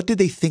view, what did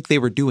they think they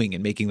were doing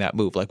in making that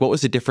move? What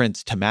was the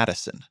difference to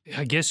Madison?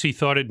 I guess he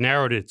thought it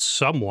narrowed it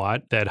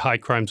somewhat, that high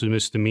crimes and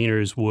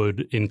misdemeanors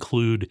would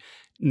include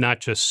not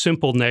just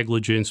simple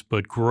negligence,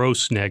 but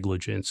gross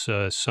negligence,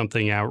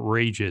 something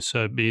outrageous.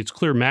 It's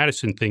clear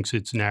Madison thinks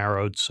it's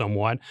narrowed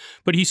somewhat,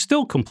 but he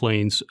still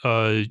complains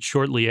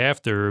shortly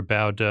after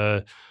about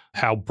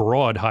how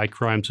broad high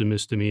crimes and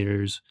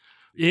misdemeanors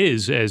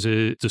is as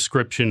a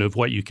description of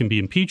what you can be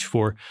impeached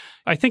for.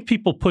 I think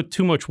people put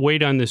too much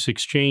weight on this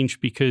exchange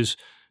because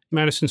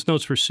Madison's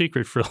notes were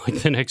secret for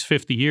the next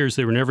 50 years.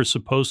 They were never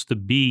supposed to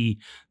be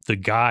the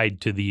guide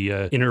to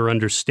the inner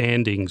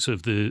understandings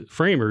of the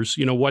framers.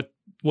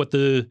 What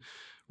the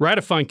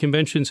ratifying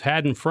conventions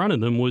had in front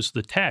of them was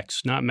the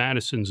text, not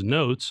Madison's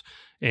notes.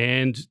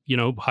 And,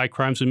 high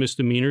crimes and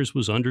misdemeanors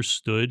was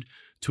understood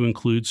to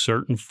include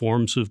certain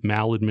forms of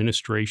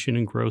maladministration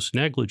and gross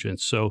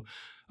negligence. So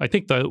I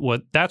think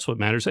that's what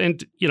matters.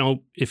 And,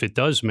 if it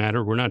does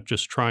matter, we're not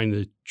just trying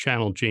to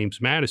channel James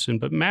Madison,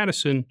 but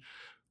Madison,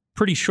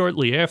 pretty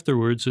shortly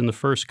afterwards in the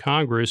first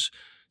Congress,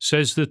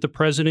 says that the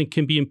president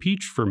can be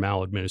impeached for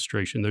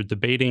maladministration. They're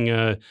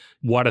debating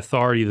what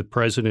authority the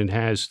president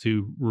has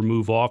to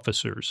remove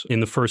officers in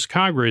the first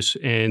Congress.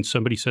 And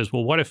somebody says,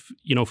 well, what if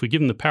we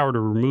give him the power to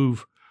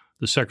remove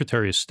the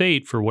Secretary of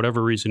State for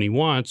whatever reason he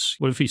wants,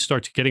 what if he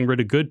starts getting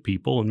rid of good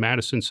people? And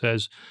Madison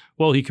says,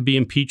 well, he could be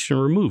impeached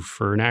and removed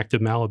for an act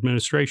of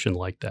maladministration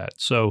like that.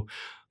 So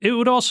it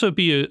would also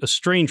be a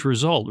strange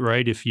result,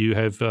 right? If you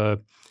have,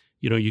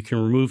 you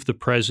can remove the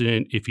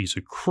president if he's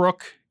a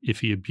crook, if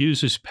he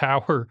abuses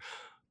power,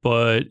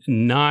 but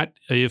not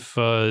if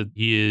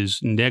he is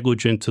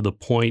negligent to the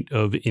point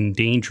of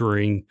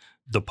endangering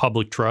the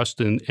public trust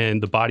and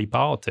the body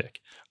politic.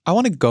 I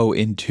want to go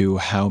into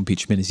how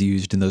impeachment is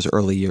used in those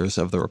early years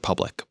of the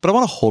Republic, but I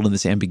want to hold in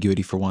this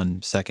ambiguity for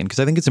 1 second because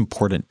I think it's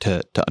important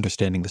to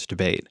understanding this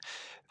debate.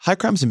 High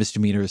crimes and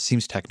misdemeanors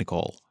seems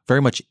technical,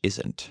 very much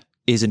isn't,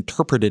 is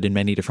interpreted in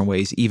many different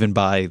ways, even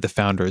by the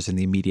founders in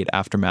the immediate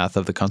aftermath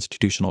of the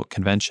Constitutional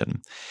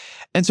Convention.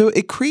 And so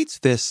it creates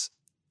this,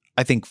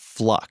 I think,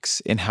 flux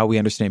in how we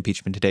understand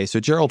impeachment today. So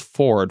Gerald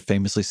Ford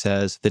famously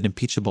says that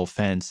impeachable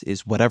offense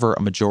is whatever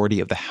a majority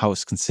of the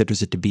House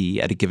considers it to be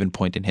at a given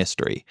point in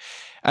history.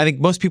 I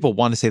think most people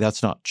want to say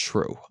that's not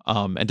true.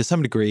 And to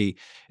some degree,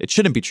 it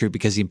shouldn't be true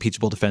because the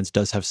impeachable defense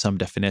does have some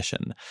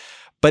definition.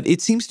 But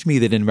it seems to me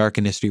that in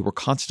American history, we're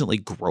constantly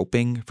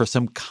groping for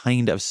some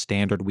kind of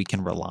standard we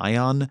can rely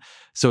on.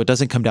 So it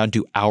doesn't come down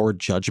to our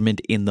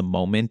judgment in the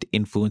moment,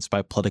 influenced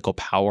by political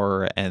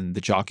power and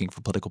the jockeying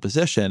for political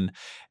position.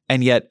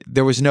 And yet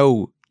there was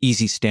no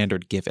easy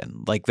standard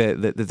given. Like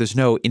there's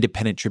no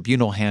independent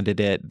tribunal handed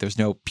it. There's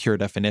no pure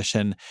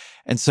definition.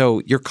 And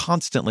so you're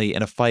constantly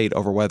in a fight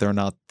over whether or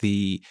not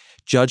the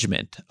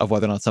judgment of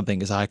whether or not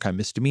something is a high crime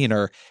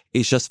misdemeanor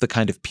is just the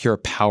kind of pure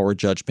power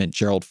judgment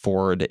Gerald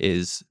Ford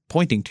is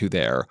pointing to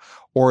there,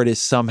 or it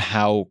is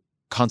somehow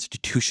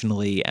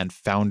constitutionally and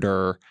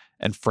founder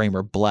and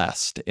framer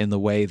blessed in the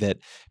way that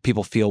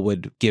people feel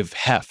would give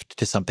heft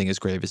to something as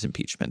grave as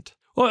impeachment.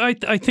 Well,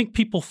 I think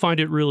people find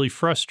it really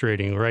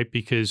frustrating, right?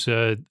 Because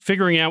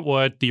figuring out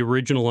what the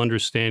original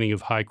understanding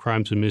of high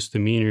crimes and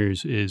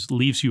misdemeanors is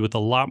leaves you with a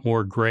lot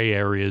more gray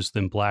areas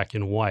than black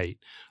and white.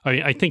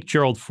 I think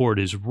Gerald Ford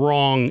is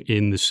wrong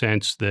in the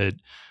sense that,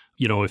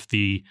 if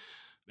the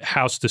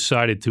House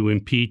decided to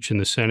impeach and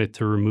the Senate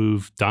to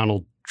remove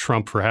Donald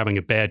Trump for having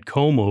a bad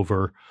comb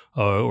over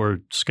or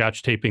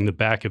scotch taping the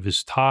back of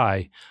his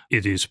tie,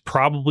 it is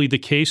probably the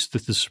case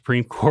that the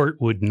Supreme Court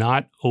would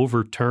not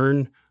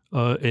overturn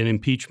an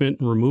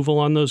impeachment and removal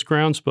on those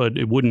grounds, but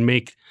it wouldn't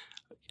make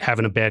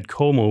having a bad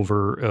comb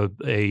over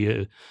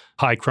a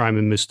high crime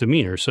and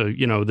misdemeanor. So,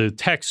 the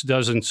text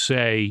doesn't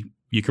say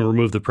you can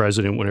remove the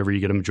president whenever you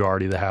get a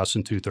majority of the House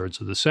and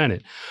 2/3 of the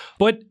Senate.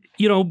 But,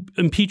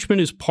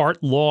 impeachment is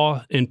part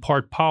law and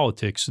part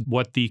politics.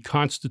 What the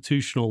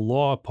constitutional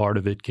law part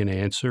of it can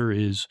answer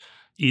is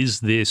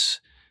this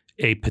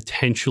a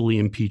potentially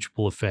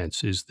impeachable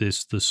offense? Is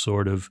this the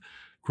sort of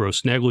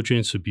gross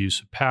negligence, abuse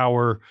of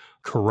power,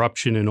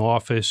 corruption in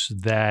office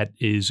that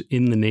is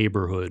in the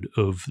neighborhood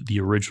of the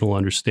original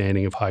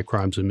understanding of high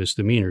crimes and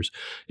misdemeanors?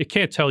 It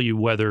can't tell you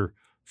whether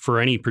for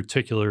any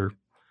particular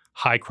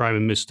high crime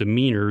and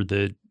misdemeanor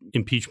that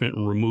impeachment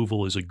and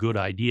removal is a good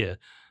idea.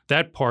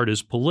 That part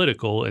is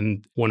political,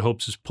 and one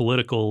hopes is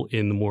political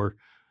in the more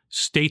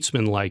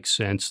statesman-like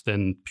sense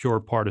than pure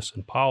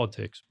partisan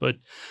politics. But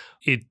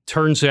it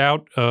turns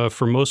out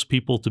for most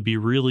people to be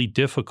really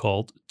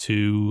difficult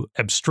to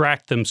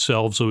abstract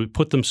themselves or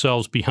put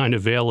themselves behind a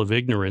veil of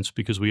ignorance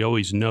because we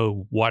always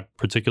know what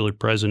particular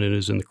president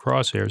is in the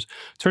crosshairs.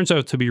 It turns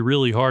out to be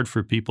really hard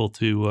for people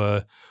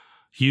to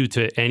hew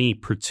to any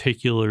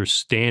particular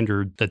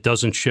standard that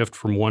doesn't shift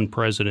from one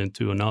president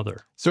to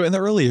another. So in the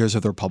early years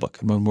of the Republic,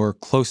 when we're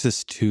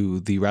closest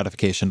to the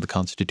ratification of the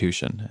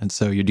Constitution, and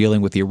so you're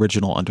dealing with the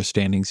original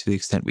understandings to the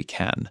extent we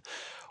can,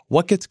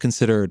 what gets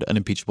considered an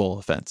impeachable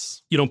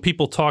offense?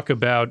 People talk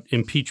about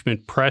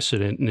impeachment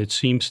precedent, and it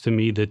seems to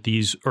me that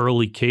these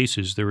early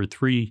cases, there were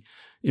 3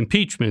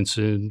 impeachments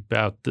in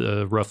about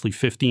roughly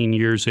 15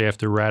 years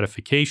after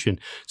ratification.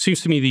 It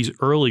seems to me these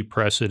early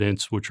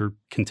precedents, which are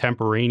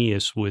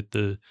contemporaneous with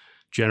the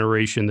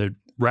generation that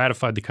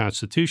ratified the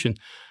Constitution,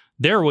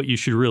 they're what you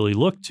should really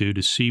look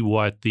to see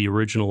what the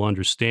original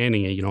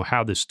understanding and,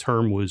 how this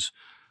term was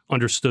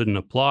understood and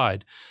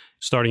applied.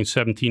 Starting in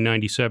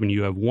 1797,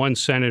 you have 1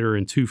 senator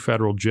and 2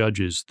 federal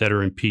judges that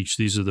are impeached.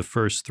 These are the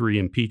first 3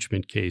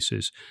 impeachment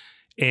cases.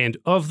 And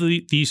of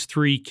these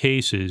 3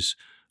 cases,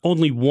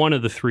 only one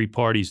of the 3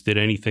 parties did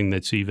anything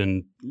that's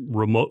even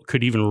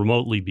could even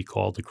remotely be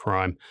called a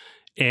crime.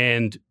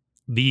 And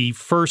the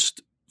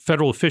first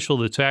federal official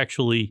that's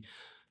actually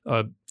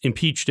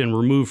impeached and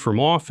removed from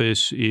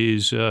office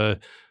is a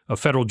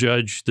federal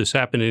judge. This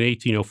happened in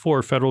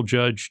 1804, federal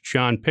judge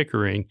John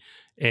Pickering.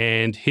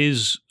 And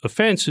his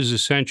offense is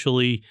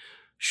essentially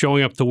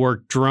showing up to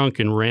work drunk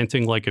and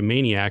ranting like a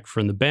maniac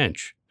from the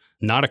bench.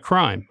 Not a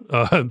crime,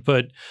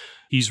 but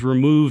he's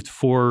removed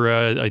for,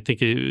 I think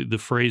the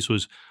phrase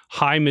was,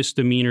 high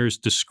misdemeanors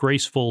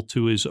disgraceful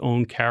to his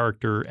own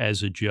character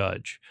as a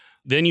judge.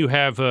 Then you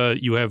have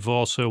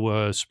also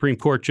a Supreme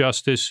Court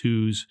justice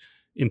who's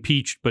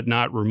impeached but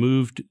not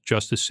removed,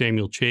 Justice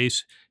Samuel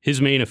Chase. His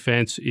main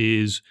offense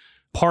is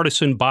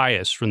partisan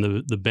bias from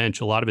the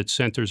bench. A lot of it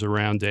centers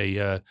around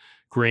a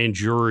grand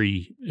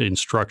jury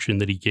instruction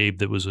that he gave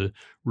that was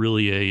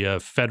really a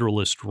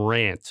Federalist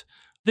rant.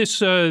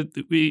 This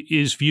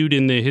is viewed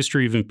in the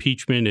history of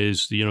impeachment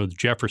as, the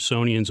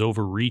Jeffersonians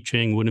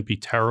overreaching. Wouldn't it be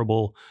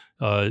terrible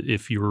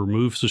if you were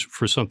removed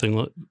for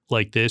something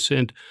like this?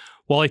 And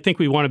while I think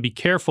we want to be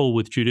careful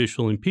with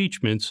judicial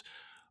impeachments,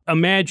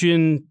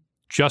 imagine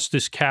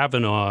Justice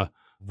Kavanaugh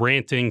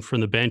ranting from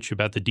the bench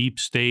about the deep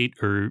state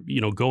or,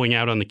 going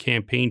out on the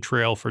campaign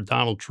trail for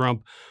Donald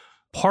Trump.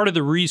 Part of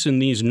the reason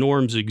these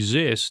norms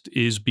exist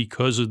is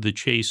because of the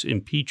Chase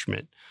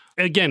impeachment.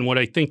 Again, what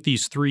I think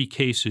these three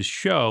cases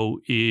show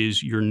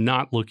is you're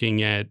not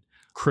looking at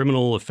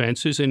criminal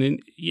offenses.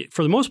 And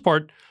for the most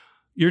part,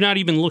 you're not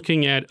even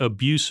looking at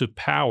abuse of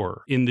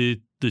power. In the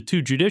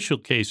two judicial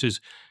cases,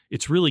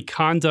 it's really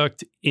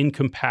conduct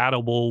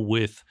incompatible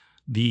with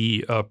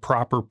the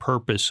proper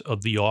purpose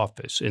of the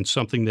office and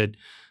something that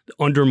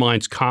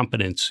undermines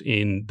competence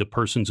in the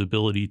person's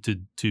ability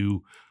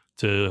to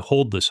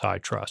hold this high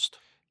trust.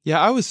 Yeah,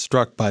 I was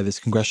struck by this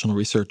Congressional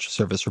Research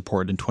Service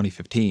report in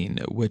 2015,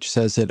 which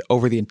says that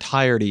over the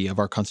entirety of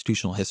our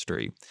constitutional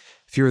history,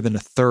 fewer than a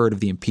third of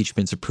the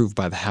impeachments approved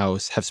by the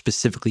House have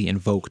specifically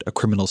invoked a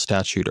criminal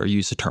statute or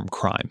used the term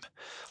crime.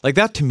 Like,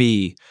 that to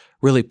me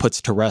really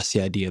puts to rest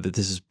the idea that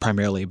this is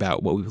primarily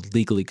about what we would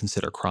legally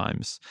consider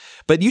crimes.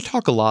 But you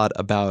talk a lot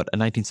about a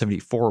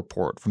 1974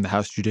 report from the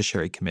House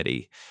Judiciary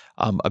Committee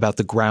about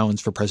the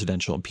grounds for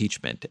presidential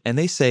impeachment. And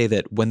they say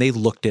that when they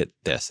looked at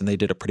this, and they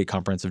did a pretty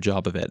comprehensive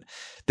job of it,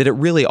 that it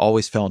really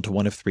always fell into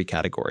one of three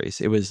categories.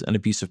 It was an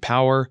abuse of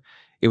power,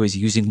 it was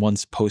using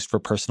one's post for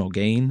personal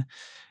gain,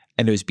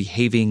 and it was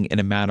behaving in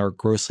a manner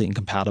grossly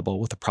incompatible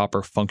with the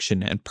proper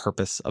function and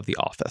purpose of the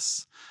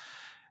office.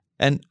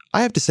 And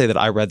I have to say that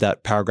I read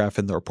that paragraph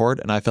in the report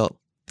and I felt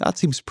that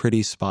seems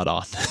pretty spot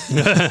on.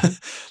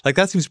 Like,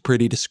 that seems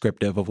pretty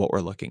descriptive of what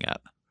we're looking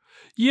at.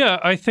 Yeah,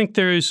 I think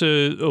there is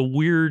a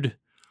weird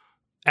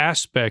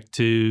aspect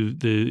to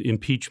the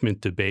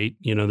impeachment debate.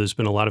 There's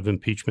been a lot of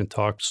impeachment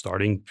talk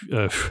starting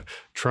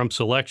Trump's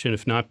election,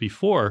 if not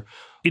before.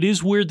 It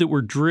is weird that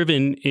we're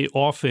driven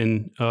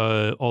often,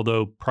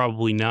 although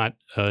probably not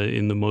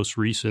in the most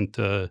recent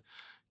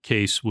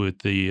case with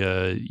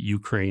the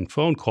Ukraine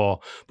phone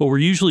call, but we're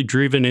usually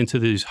driven into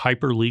these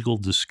hyper-legal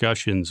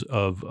discussions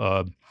of,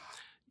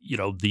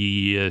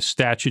 the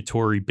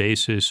statutory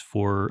basis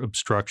for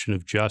obstruction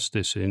of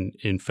justice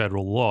in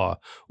federal law,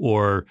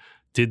 or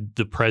did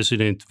the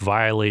president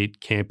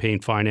violate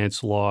campaign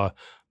finance law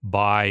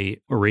by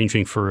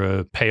arranging for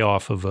a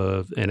payoff of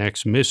an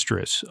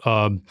ex-mistress?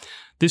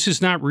 This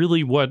is not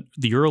really what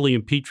the early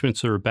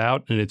impeachments are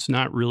about, and it's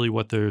not really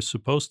what they're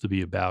supposed to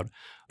be about.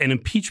 An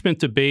impeachment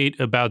debate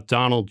about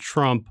Donald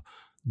Trump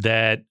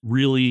that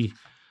really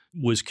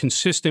was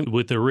consistent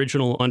with the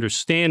original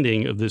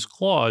understanding of this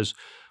clause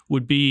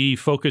would be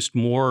focused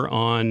more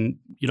on,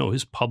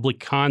 his public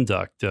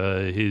conduct,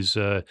 his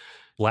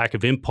lack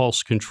of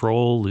impulse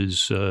control,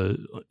 his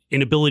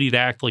inability to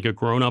act like a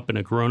grown-up in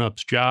a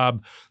grown-up's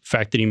job, the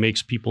fact that he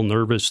makes people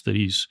nervous that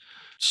he's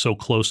so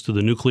close to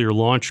the nuclear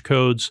launch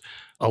codes.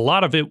 A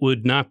lot of it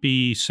would not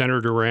be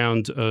centered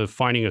around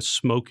finding a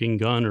smoking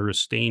gun or a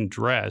stained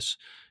dress.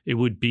 It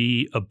would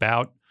be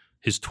about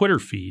his Twitter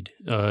feed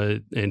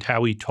and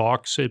how he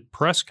talks at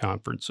press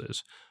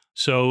conferences.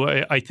 So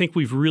I think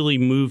we've really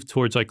moved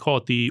towards, I call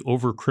it the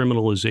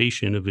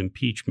over-criminalization of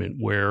impeachment,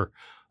 where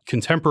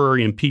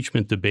contemporary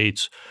impeachment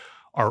debates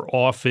are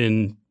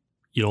often,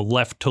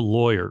 left to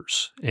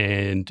lawyers,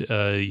 and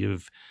you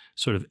have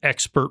sort of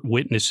expert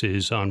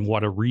witnesses on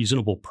what a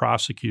reasonable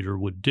prosecutor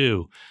would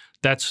do.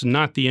 That's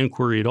not the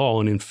inquiry at all.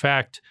 And in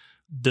fact,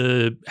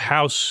 the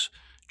House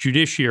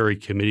Judiciary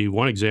Committee,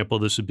 one example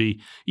of this would be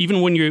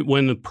even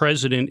when the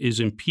president is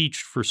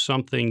impeached for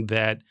something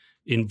that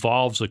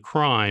involves a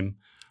crime.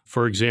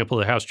 For example,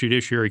 the House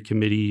Judiciary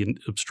Committee in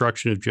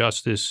obstruction of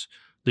justice,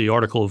 the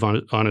article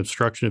on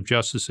obstruction of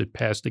justice that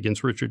passed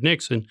against Richard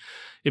Nixon,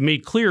 it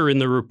made clear in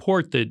the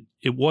report that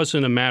it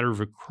wasn't a matter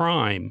of a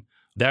crime.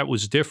 That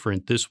was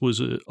different. This was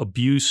an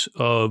abuse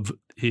of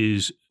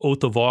his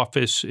oath of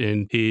office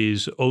and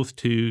his oath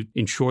to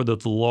ensure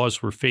that the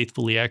laws were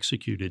faithfully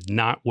executed,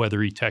 not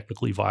whether he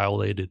technically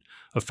violated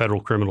a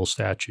federal criminal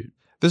statute.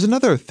 There's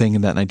another thing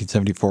in that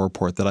 1974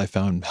 report that I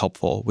found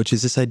helpful, which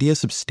is this idea of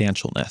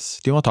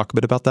substantialness. Do you want to talk a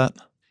bit about that?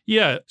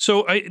 Yeah.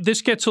 So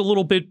this gets a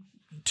little bit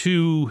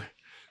to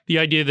the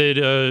idea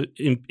that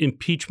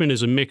impeachment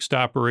is a mixed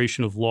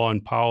operation of law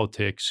and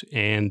politics,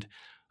 and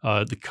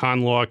the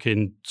con law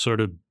can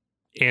sort of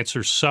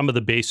answer some of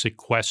the basic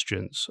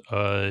questions,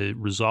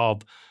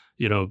 resolve,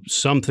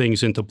 some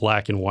things into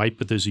black and white,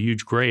 but there's a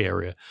huge gray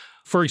area.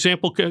 For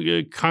example,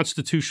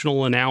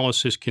 constitutional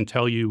analysis can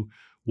tell you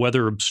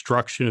whether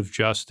obstruction of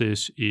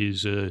justice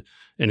is an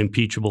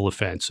impeachable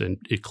offense, and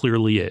it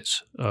clearly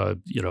is.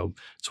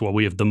 It's what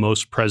we have the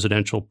most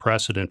presidential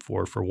precedent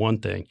for one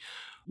thing.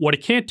 What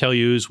it can't tell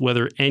you is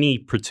whether any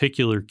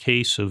particular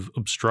case of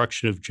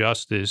obstruction of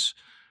justice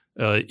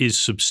is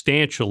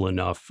substantial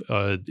enough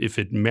if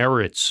it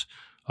merits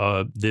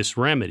this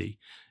remedy.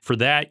 For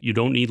that, you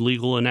don't need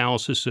legal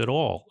analysis at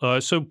all.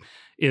 So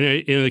in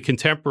a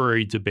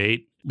contemporary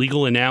debate,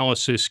 legal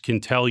analysis can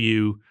tell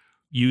you,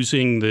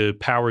 using the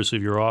powers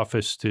of your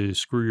office to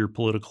screw your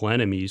political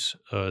enemies,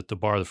 to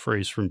borrow the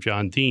phrase from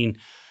John Dean,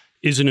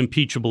 is an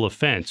impeachable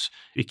offense.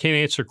 It can't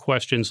answer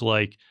questions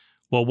like,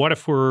 well, what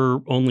if we're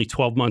only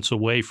 12 months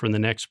away from the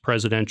next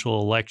presidential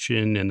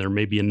election and there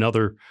may be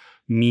another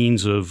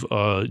means of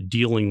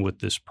dealing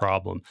with this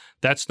problem?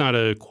 That's not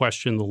a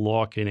question the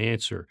law can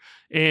answer.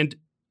 And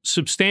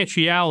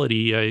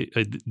substantiality,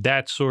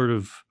 that sort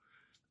of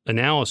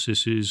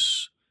analysis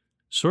is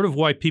sort of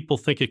why people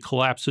think it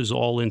collapses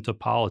all into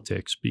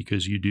politics,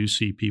 because you do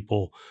see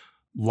people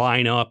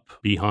line up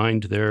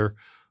behind their,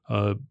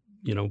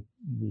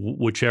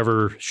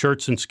 whichever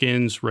shirts and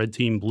skins, red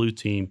team, blue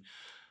team.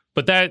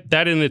 But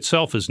that in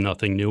itself is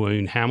nothing new. I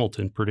mean,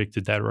 Hamilton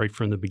predicted that right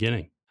from the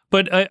beginning.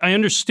 But I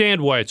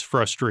understand why it's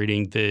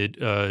frustrating that,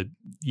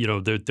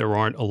 that there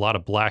aren't a lot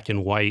of black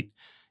and white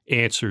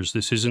answers.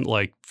 This isn't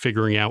like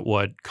figuring out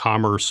what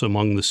commerce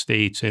among the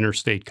states,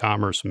 interstate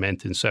commerce,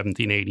 meant in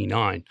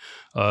 1789.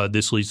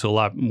 This leads to a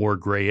lot more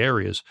gray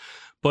areas.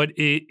 But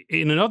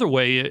in another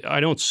way,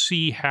 I don't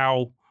see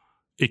how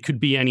it could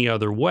be any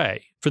other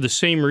way. For the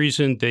same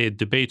reason they had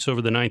debates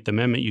over the Ninth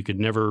Amendment, you could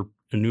never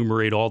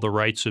enumerate all the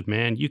rights of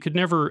man. You could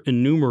never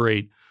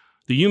enumerate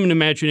 – the human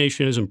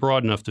imagination isn't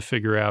broad enough to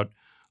figure out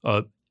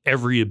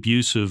every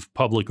abuse of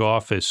public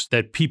office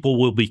that people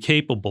will be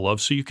capable of.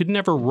 So you could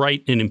never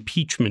write an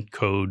impeachment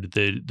code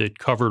that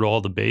covered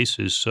all the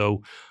bases.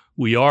 So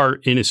we are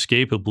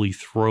inescapably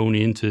thrown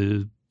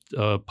into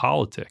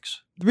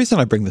politics. The reason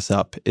I bring this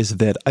up is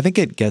that I think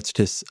it gets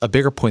to a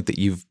bigger point that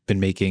you've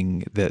been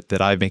making,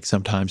 that I make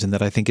sometimes, and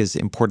that I think is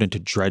important to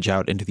dredge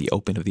out into the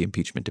open of the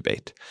impeachment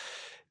debate.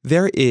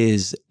 There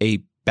is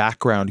a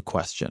background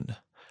question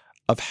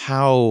of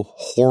how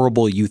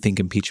horrible you think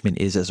impeachment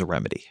is as a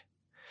remedy.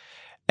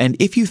 And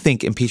if you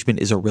think impeachment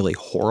is a really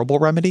horrible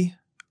remedy,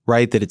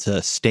 right, that it's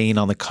a stain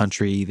on the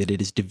country, that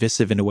it is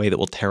divisive in a way that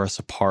will tear us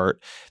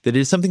apart, that it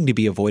is something to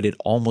be avoided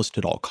almost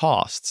at all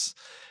costs,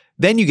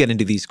 then you get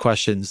into these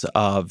questions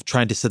of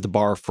trying to set the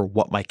bar for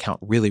what might count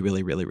really,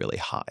 really, really, really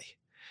high.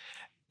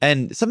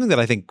 And something that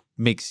I think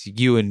makes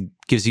you and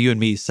gives you and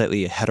me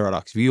slightly a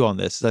heterodox view on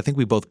this is I think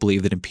we both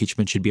believe that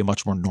impeachment should be a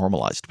much more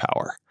normalized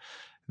power.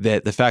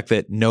 That the fact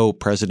that no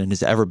president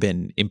has ever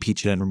been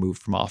impeached and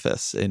removed from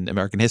office in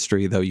American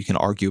history, though you can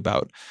argue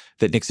about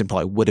that Nixon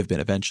probably would have been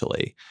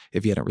eventually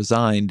if he hadn't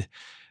resigned,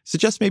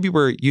 suggests maybe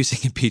we're using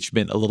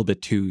impeachment a little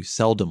bit too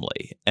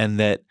seldomly, and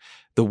that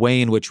the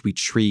way in which we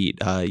treat,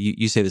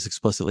 you say this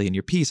explicitly in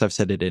your piece, I've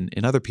said it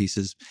in other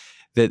pieces,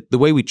 that the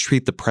way we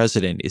treat the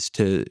president is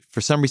to,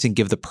 for some reason,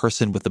 give the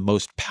person with the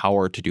most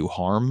power to do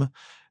harm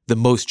the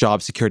most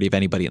job security of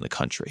anybody in the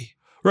country.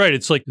 Right.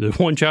 It's like the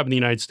one job in the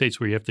United States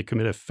where you have to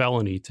commit a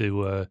felony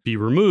to be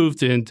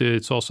removed. And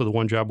it's also the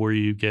one job where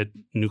you get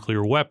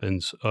nuclear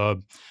weapons.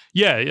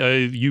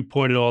 You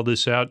pointed all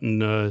this out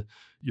in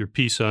your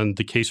piece on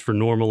the case for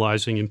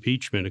normalizing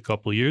impeachment a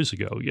couple of years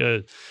ago.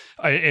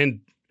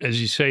 And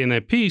as you say in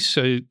that piece,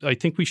 I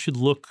think we should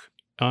look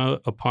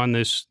upon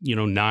this,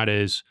 not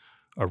as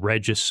a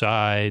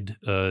regicide,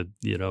 a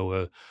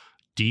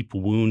deep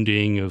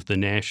wounding of the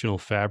national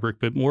fabric,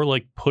 but more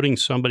like putting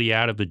somebody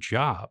out of a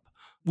job.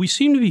 We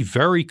seem to be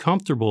very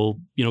comfortable,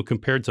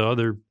 compared to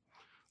other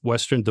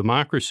Western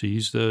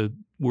democracies.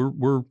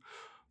 We're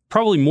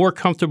probably more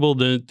comfortable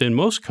than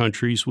most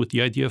countries with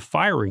the idea of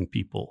firing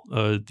people.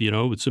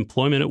 It's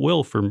employment at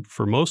will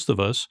for most of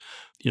us.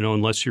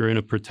 Unless you're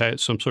in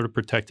some sort of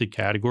protected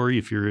category.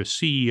 If you're a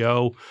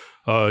CEO,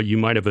 you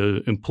might have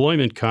an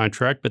employment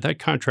contract, but that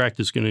contract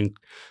is going to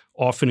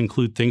often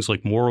include things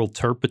like moral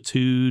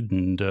turpitude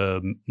and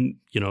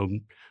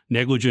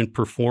negligent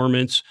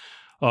performance.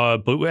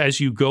 But as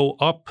you go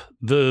up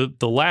the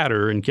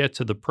ladder and get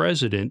to the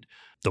president,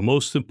 the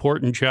most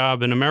important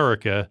job in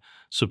America,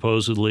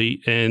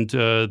 supposedly, and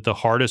the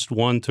hardest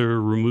one to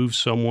remove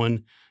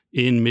someone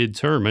in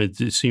midterm,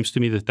 it seems to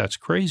me that that's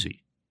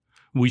crazy.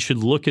 We should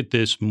look at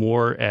this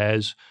more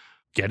as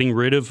getting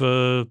rid of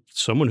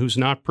someone who's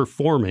not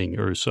performing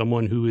or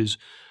someone who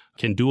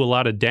can do a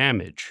lot of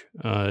damage.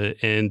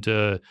 And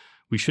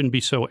we shouldn't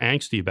be so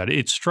angsty about it.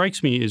 It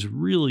strikes me as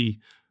really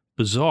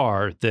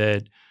bizarre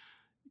that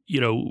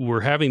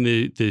we're having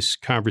this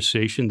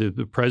conversation.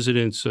 The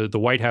president's, the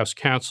White House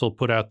counsel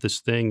put out this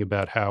thing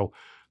about how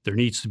there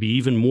needs to be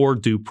even more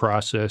due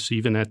process,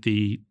 even at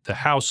the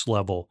House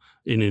level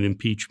in an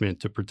impeachment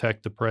to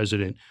protect the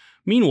president.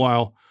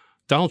 Meanwhile,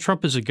 Donald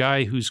Trump is a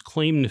guy whose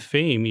claim to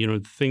fame, the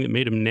thing that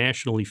made him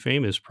nationally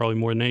famous, probably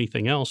more than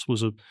anything else,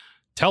 was a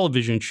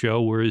television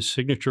show where his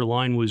signature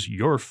line was,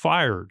 "You're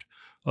fired."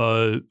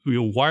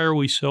 Why are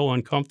we so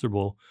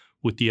uncomfortable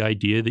with the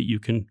idea that you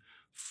can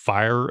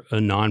fire a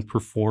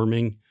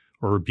non-performing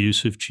or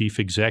abusive chief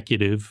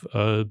executive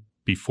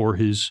before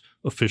his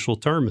official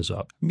term is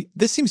up? I mean,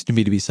 this seems to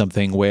me to be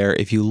something where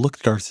if you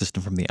looked at our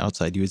system from the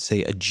outside, you would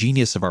say a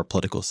genius of our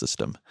political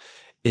system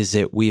is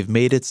that we have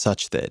made it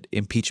such that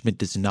impeachment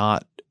does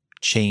not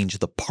change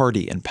the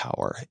party in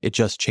power. It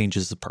just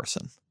changes the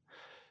person.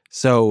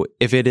 So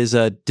if it is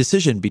a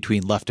decision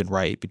between left and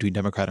right, between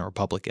Democrat and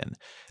Republican,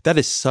 that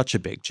is such a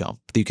big jump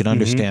that you can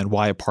understand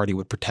why a party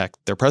would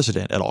protect their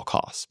president at all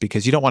costs,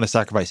 because you don't want to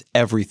sacrifice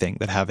everything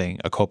that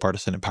having a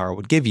co-partisan in power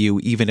would give you,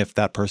 even if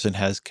that person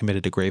has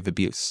committed a grave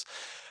abuse.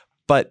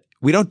 But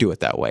we don't do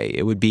it that way.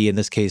 It would be, in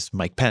this case,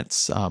 Mike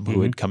Pence, who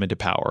would come into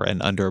power.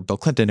 And under Bill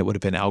Clinton, it would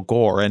have been Al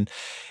Gore. And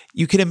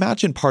you can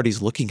imagine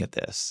parties looking at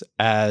this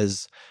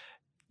as,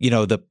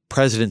 the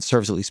president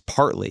serves at least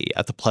partly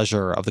at the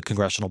pleasure of the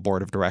congressional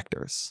board of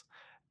directors.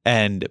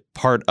 And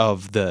part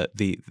of the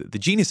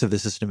genius of the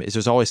system is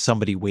there's always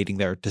somebody waiting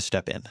there to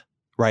step in,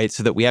 right?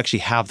 So that we actually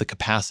have the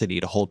capacity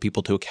to hold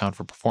people to account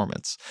for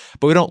performance.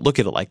 But we don't look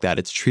at it like that.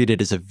 It's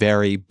treated as a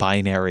very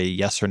binary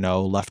yes or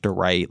no, left or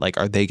right, like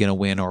are they going to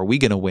win or are we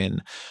going to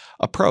win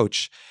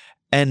approach.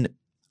 And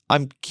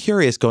I'm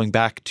curious, going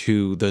back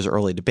to those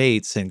early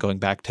debates and going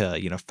back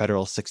to,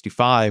 Federal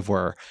 65,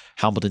 where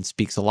Hamilton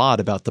speaks a lot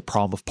about the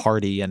problem of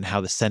party and how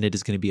the Senate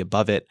is going to be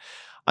above it.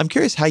 I'm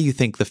curious how you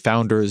think the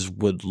founders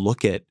would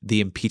look at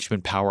the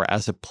impeachment power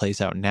as it plays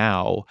out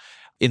now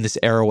in this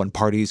era when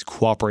parties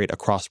cooperate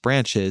across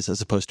branches as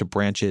opposed to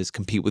branches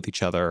compete with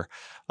each other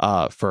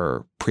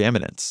for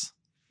preeminence.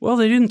 Well,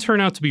 they didn't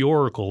turn out to be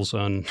oracles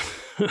on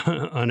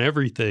on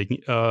everything.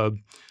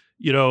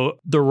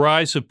 The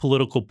rise of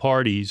political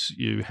parties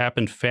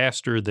happened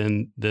faster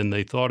than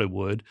they thought it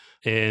would,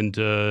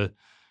 and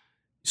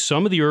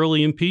some of the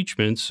early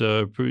impeachments,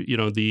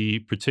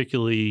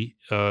 particularly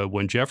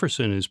when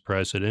Jefferson is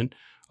president,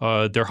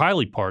 they're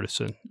highly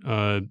partisan.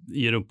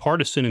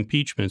 Partisan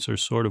impeachments are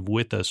sort of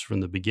with us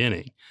from the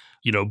beginning.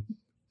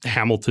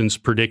 Hamilton's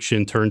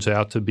prediction turns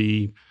out to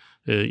be,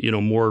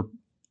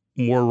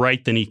 more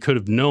right than he could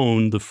have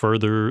known the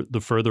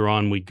further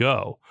on we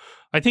go.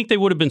 I think they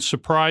would have been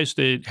surprised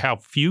at how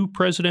few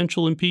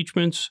presidential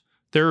impeachments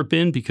there have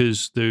been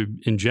because they,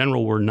 in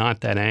general, were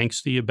not that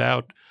angsty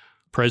about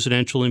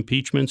presidential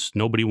impeachments.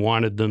 Nobody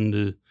wanted them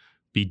to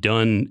be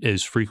done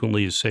as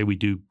frequently as, say, we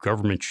do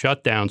government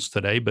shutdowns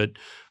today. But,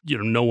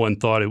 no one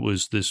thought it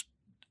was this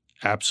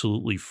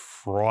absolutely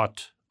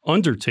fraught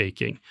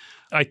undertaking.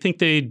 I think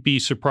they'd be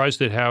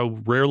surprised at how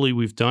rarely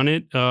we've done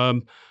it.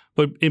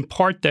 But in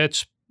part,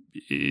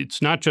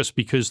 it's not just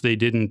because they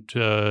didn't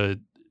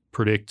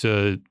predict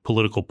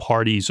political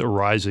parties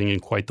arising in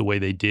quite the way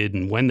they did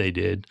and when they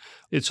did.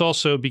 It's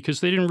also because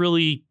they didn't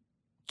really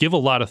give a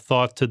lot of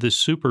thought to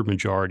this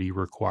supermajority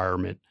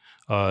requirement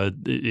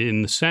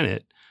in the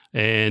Senate.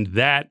 And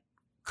that,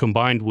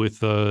 combined with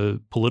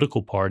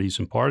political parties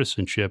and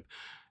partisanship,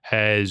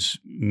 has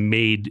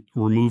made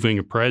removing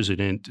a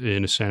president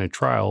in a Senate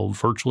trial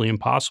virtually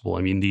impossible.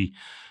 I mean,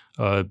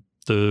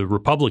 the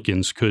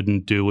Republicans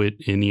couldn't do it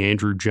in the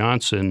Andrew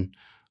Johnson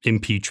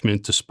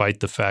impeachment, despite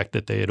the fact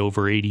that they had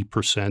over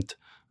 80%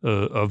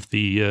 of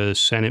the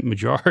Senate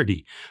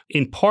majority.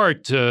 In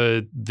part,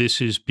 this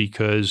is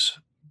because,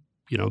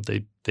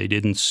 they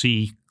didn't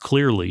see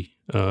clearly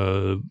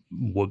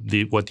what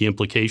the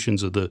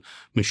implications of the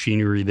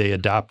machinery they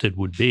adopted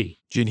would be.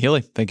 Gene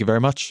Healy, thank you very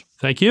much.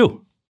 Thank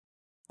you.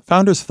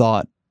 Founders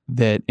thought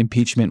that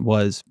impeachment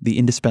was the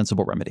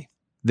indispensable remedy,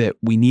 that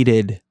we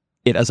needed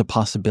it as a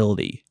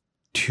possibility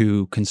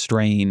to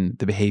constrain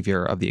the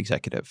behavior of the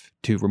executive,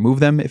 to remove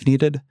them if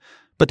needed,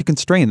 but to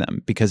constrain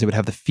them because it would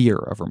have the fear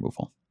of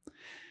removal.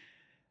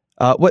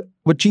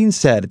 What Gene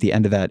said at the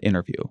end of that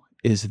interview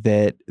is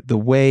that the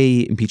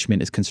way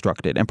impeachment is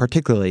constructed, and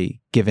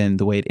particularly given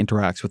the way it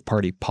interacts with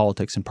party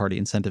politics and party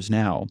incentives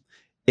now,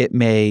 it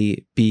may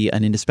be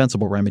an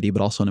indispensable remedy,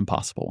 but also an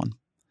impossible one.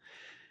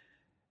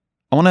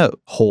 I want to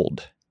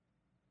hold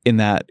in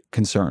that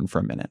concern for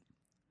a minute.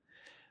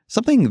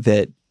 Something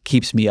that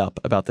keeps me up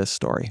about this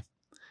story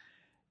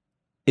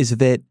is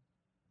that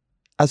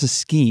as a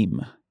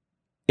scheme,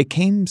 it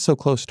came so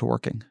close to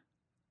working.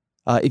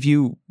 If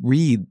you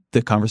read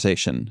the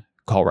conversation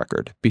call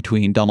record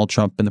between Donald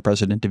Trump and the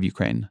president of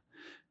Ukraine,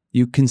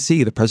 you can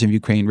see the president of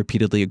Ukraine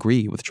repeatedly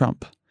agree with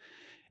Trump.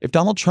 If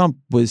Donald Trump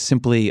was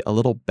simply a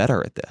little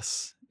better at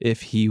this,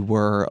 if he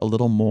were a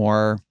little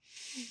more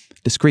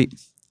discreet,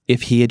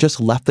 if he had just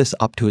left this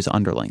up to his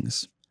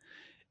underlings,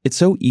 it's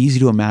so easy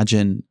to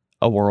imagine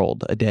a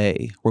world, a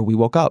day, where we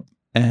woke up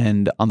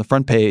and on the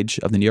front page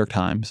of the New York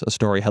Times, a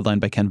story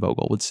headlined by Ken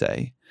Vogel would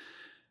say,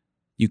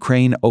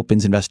 Ukraine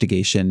opens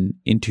investigation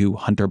into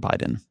Hunter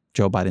Biden,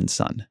 Joe Biden's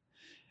son.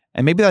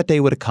 And maybe that day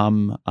would have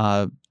come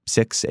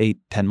 6, 8,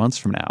 10 months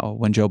from now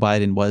when Joe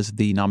Biden was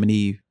the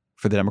nominee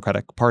for the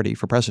Democratic Party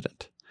for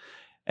president.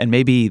 And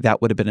maybe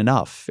that would have been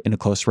enough in a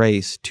close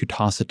race to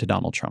toss it to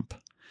Donald Trump.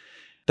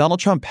 Donald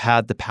Trump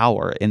had the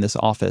power in this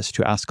office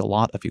to ask a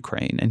lot of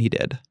Ukraine, and he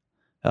did,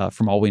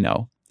 from all we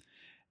know.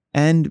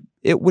 And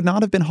it would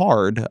not have been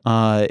hard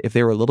if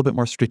they were a little bit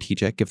more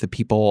strategic, if the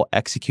people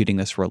executing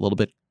this were a little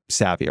bit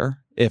savvier,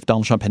 if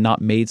Donald Trump had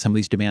not made some of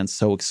these demands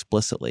so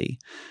explicitly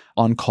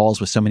on calls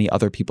with so many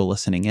other people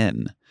listening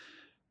in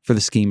for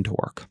the scheme to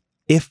work.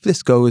 If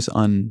this goes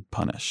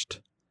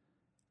unpunished,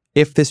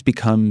 if this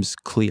becomes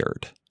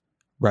cleared,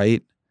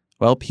 right?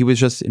 Well, he was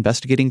just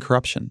investigating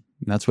corruption.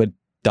 And that's what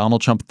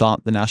Donald Trump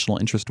thought the national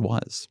interest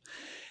was.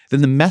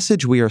 Then the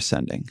message we are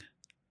sending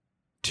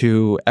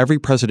to every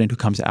president who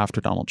comes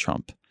after Donald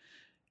Trump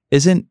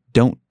isn't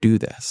don't do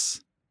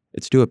this.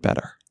 It's do it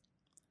better.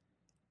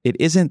 It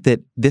isn't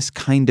that this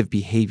kind of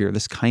behavior,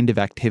 this kind of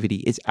activity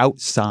is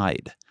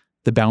outside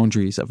the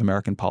boundaries of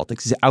American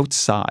politics, is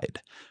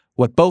outside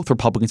what both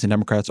Republicans and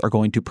Democrats are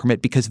going to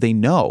permit because they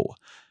know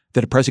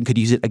that a president could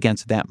use it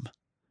against them,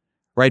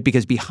 right?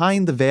 Because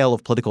behind the veil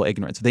of political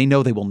ignorance, they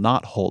know they will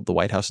not hold the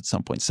White House at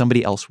some point.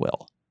 Somebody else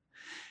will.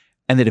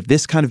 And that if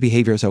this kind of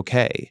behavior is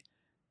okay,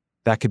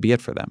 that could be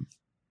it for them.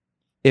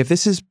 If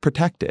this is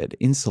protected,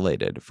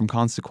 insulated from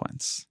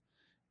consequence,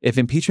 if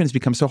impeachment has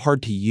become so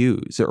hard to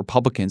use that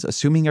Republicans,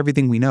 assuming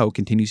everything we know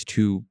continues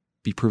to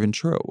be proven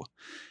true,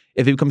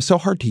 if it becomes so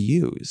hard to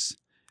use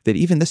that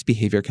even this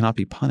behavior cannot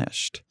be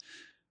punished,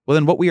 well,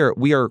 then what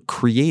we are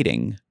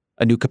creating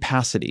a new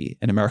capacity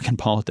in American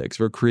politics.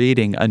 We're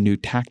creating a new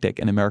tactic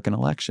in American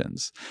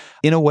elections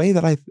in a way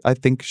that I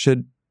think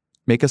should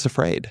make us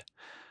afraid.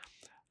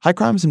 High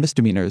crimes and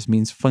misdemeanors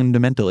means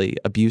fundamentally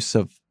abuse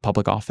of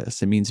public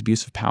office. It means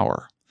abuse of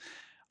power.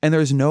 And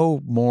there's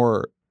no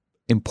more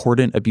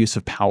important abuse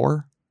of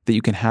power that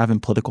you can have in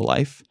political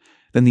life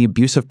than the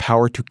abuse of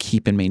power to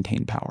keep and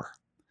maintain power.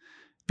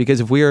 Because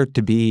if we are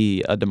to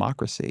be a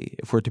democracy,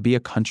 if we're to be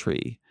a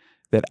country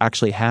that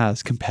actually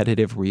has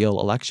competitive, real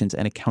elections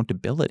and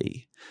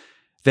accountability,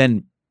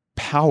 then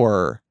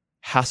power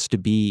has to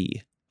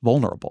be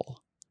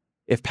vulnerable.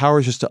 If power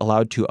is just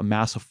allowed to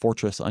amass a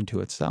fortress unto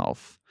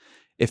itself,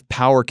 if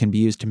power can be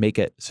used to make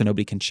it so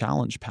nobody can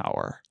challenge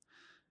power,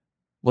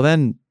 well,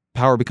 then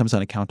power becomes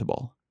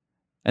unaccountable.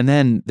 And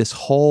then this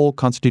whole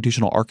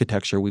constitutional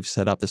architecture we've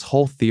set up, this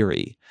whole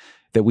theory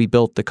that we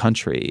built the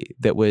country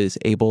that was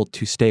able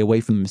to stay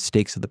away from the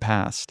mistakes of the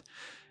past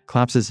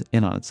collapses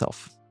in on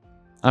itself.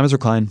 I'm Ezra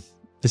Klein.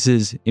 This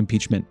is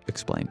Impeachment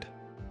Explained.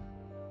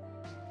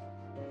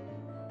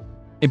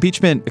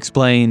 Impeachment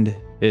Explained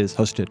is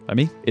hosted by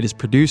me. It is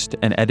produced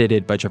and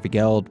edited by Jeffrey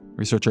Geld.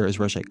 Researcher is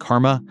Roger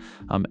Karma.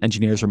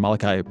 Engineers are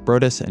Malachi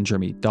Brodus and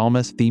Jeremy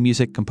Dalmas. Theme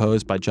music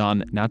composed by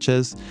John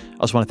Natchez. I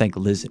also want to thank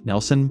Liz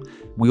Nelson.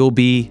 We will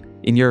be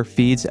in your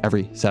feeds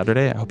every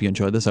Saturday. I hope you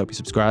enjoyed this. I hope you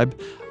subscribe.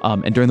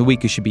 And during the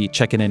week, you should be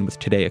checking in with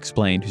Today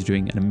Explained, who's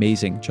doing an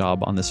amazing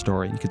job on this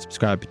story. You can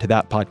subscribe to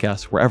that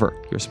podcast wherever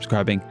you're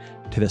subscribing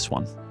to this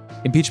one.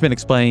 Impeachment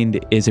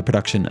Explained is a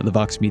production of the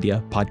Vox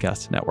Media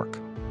Podcast Network.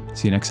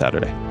 See you next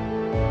Saturday.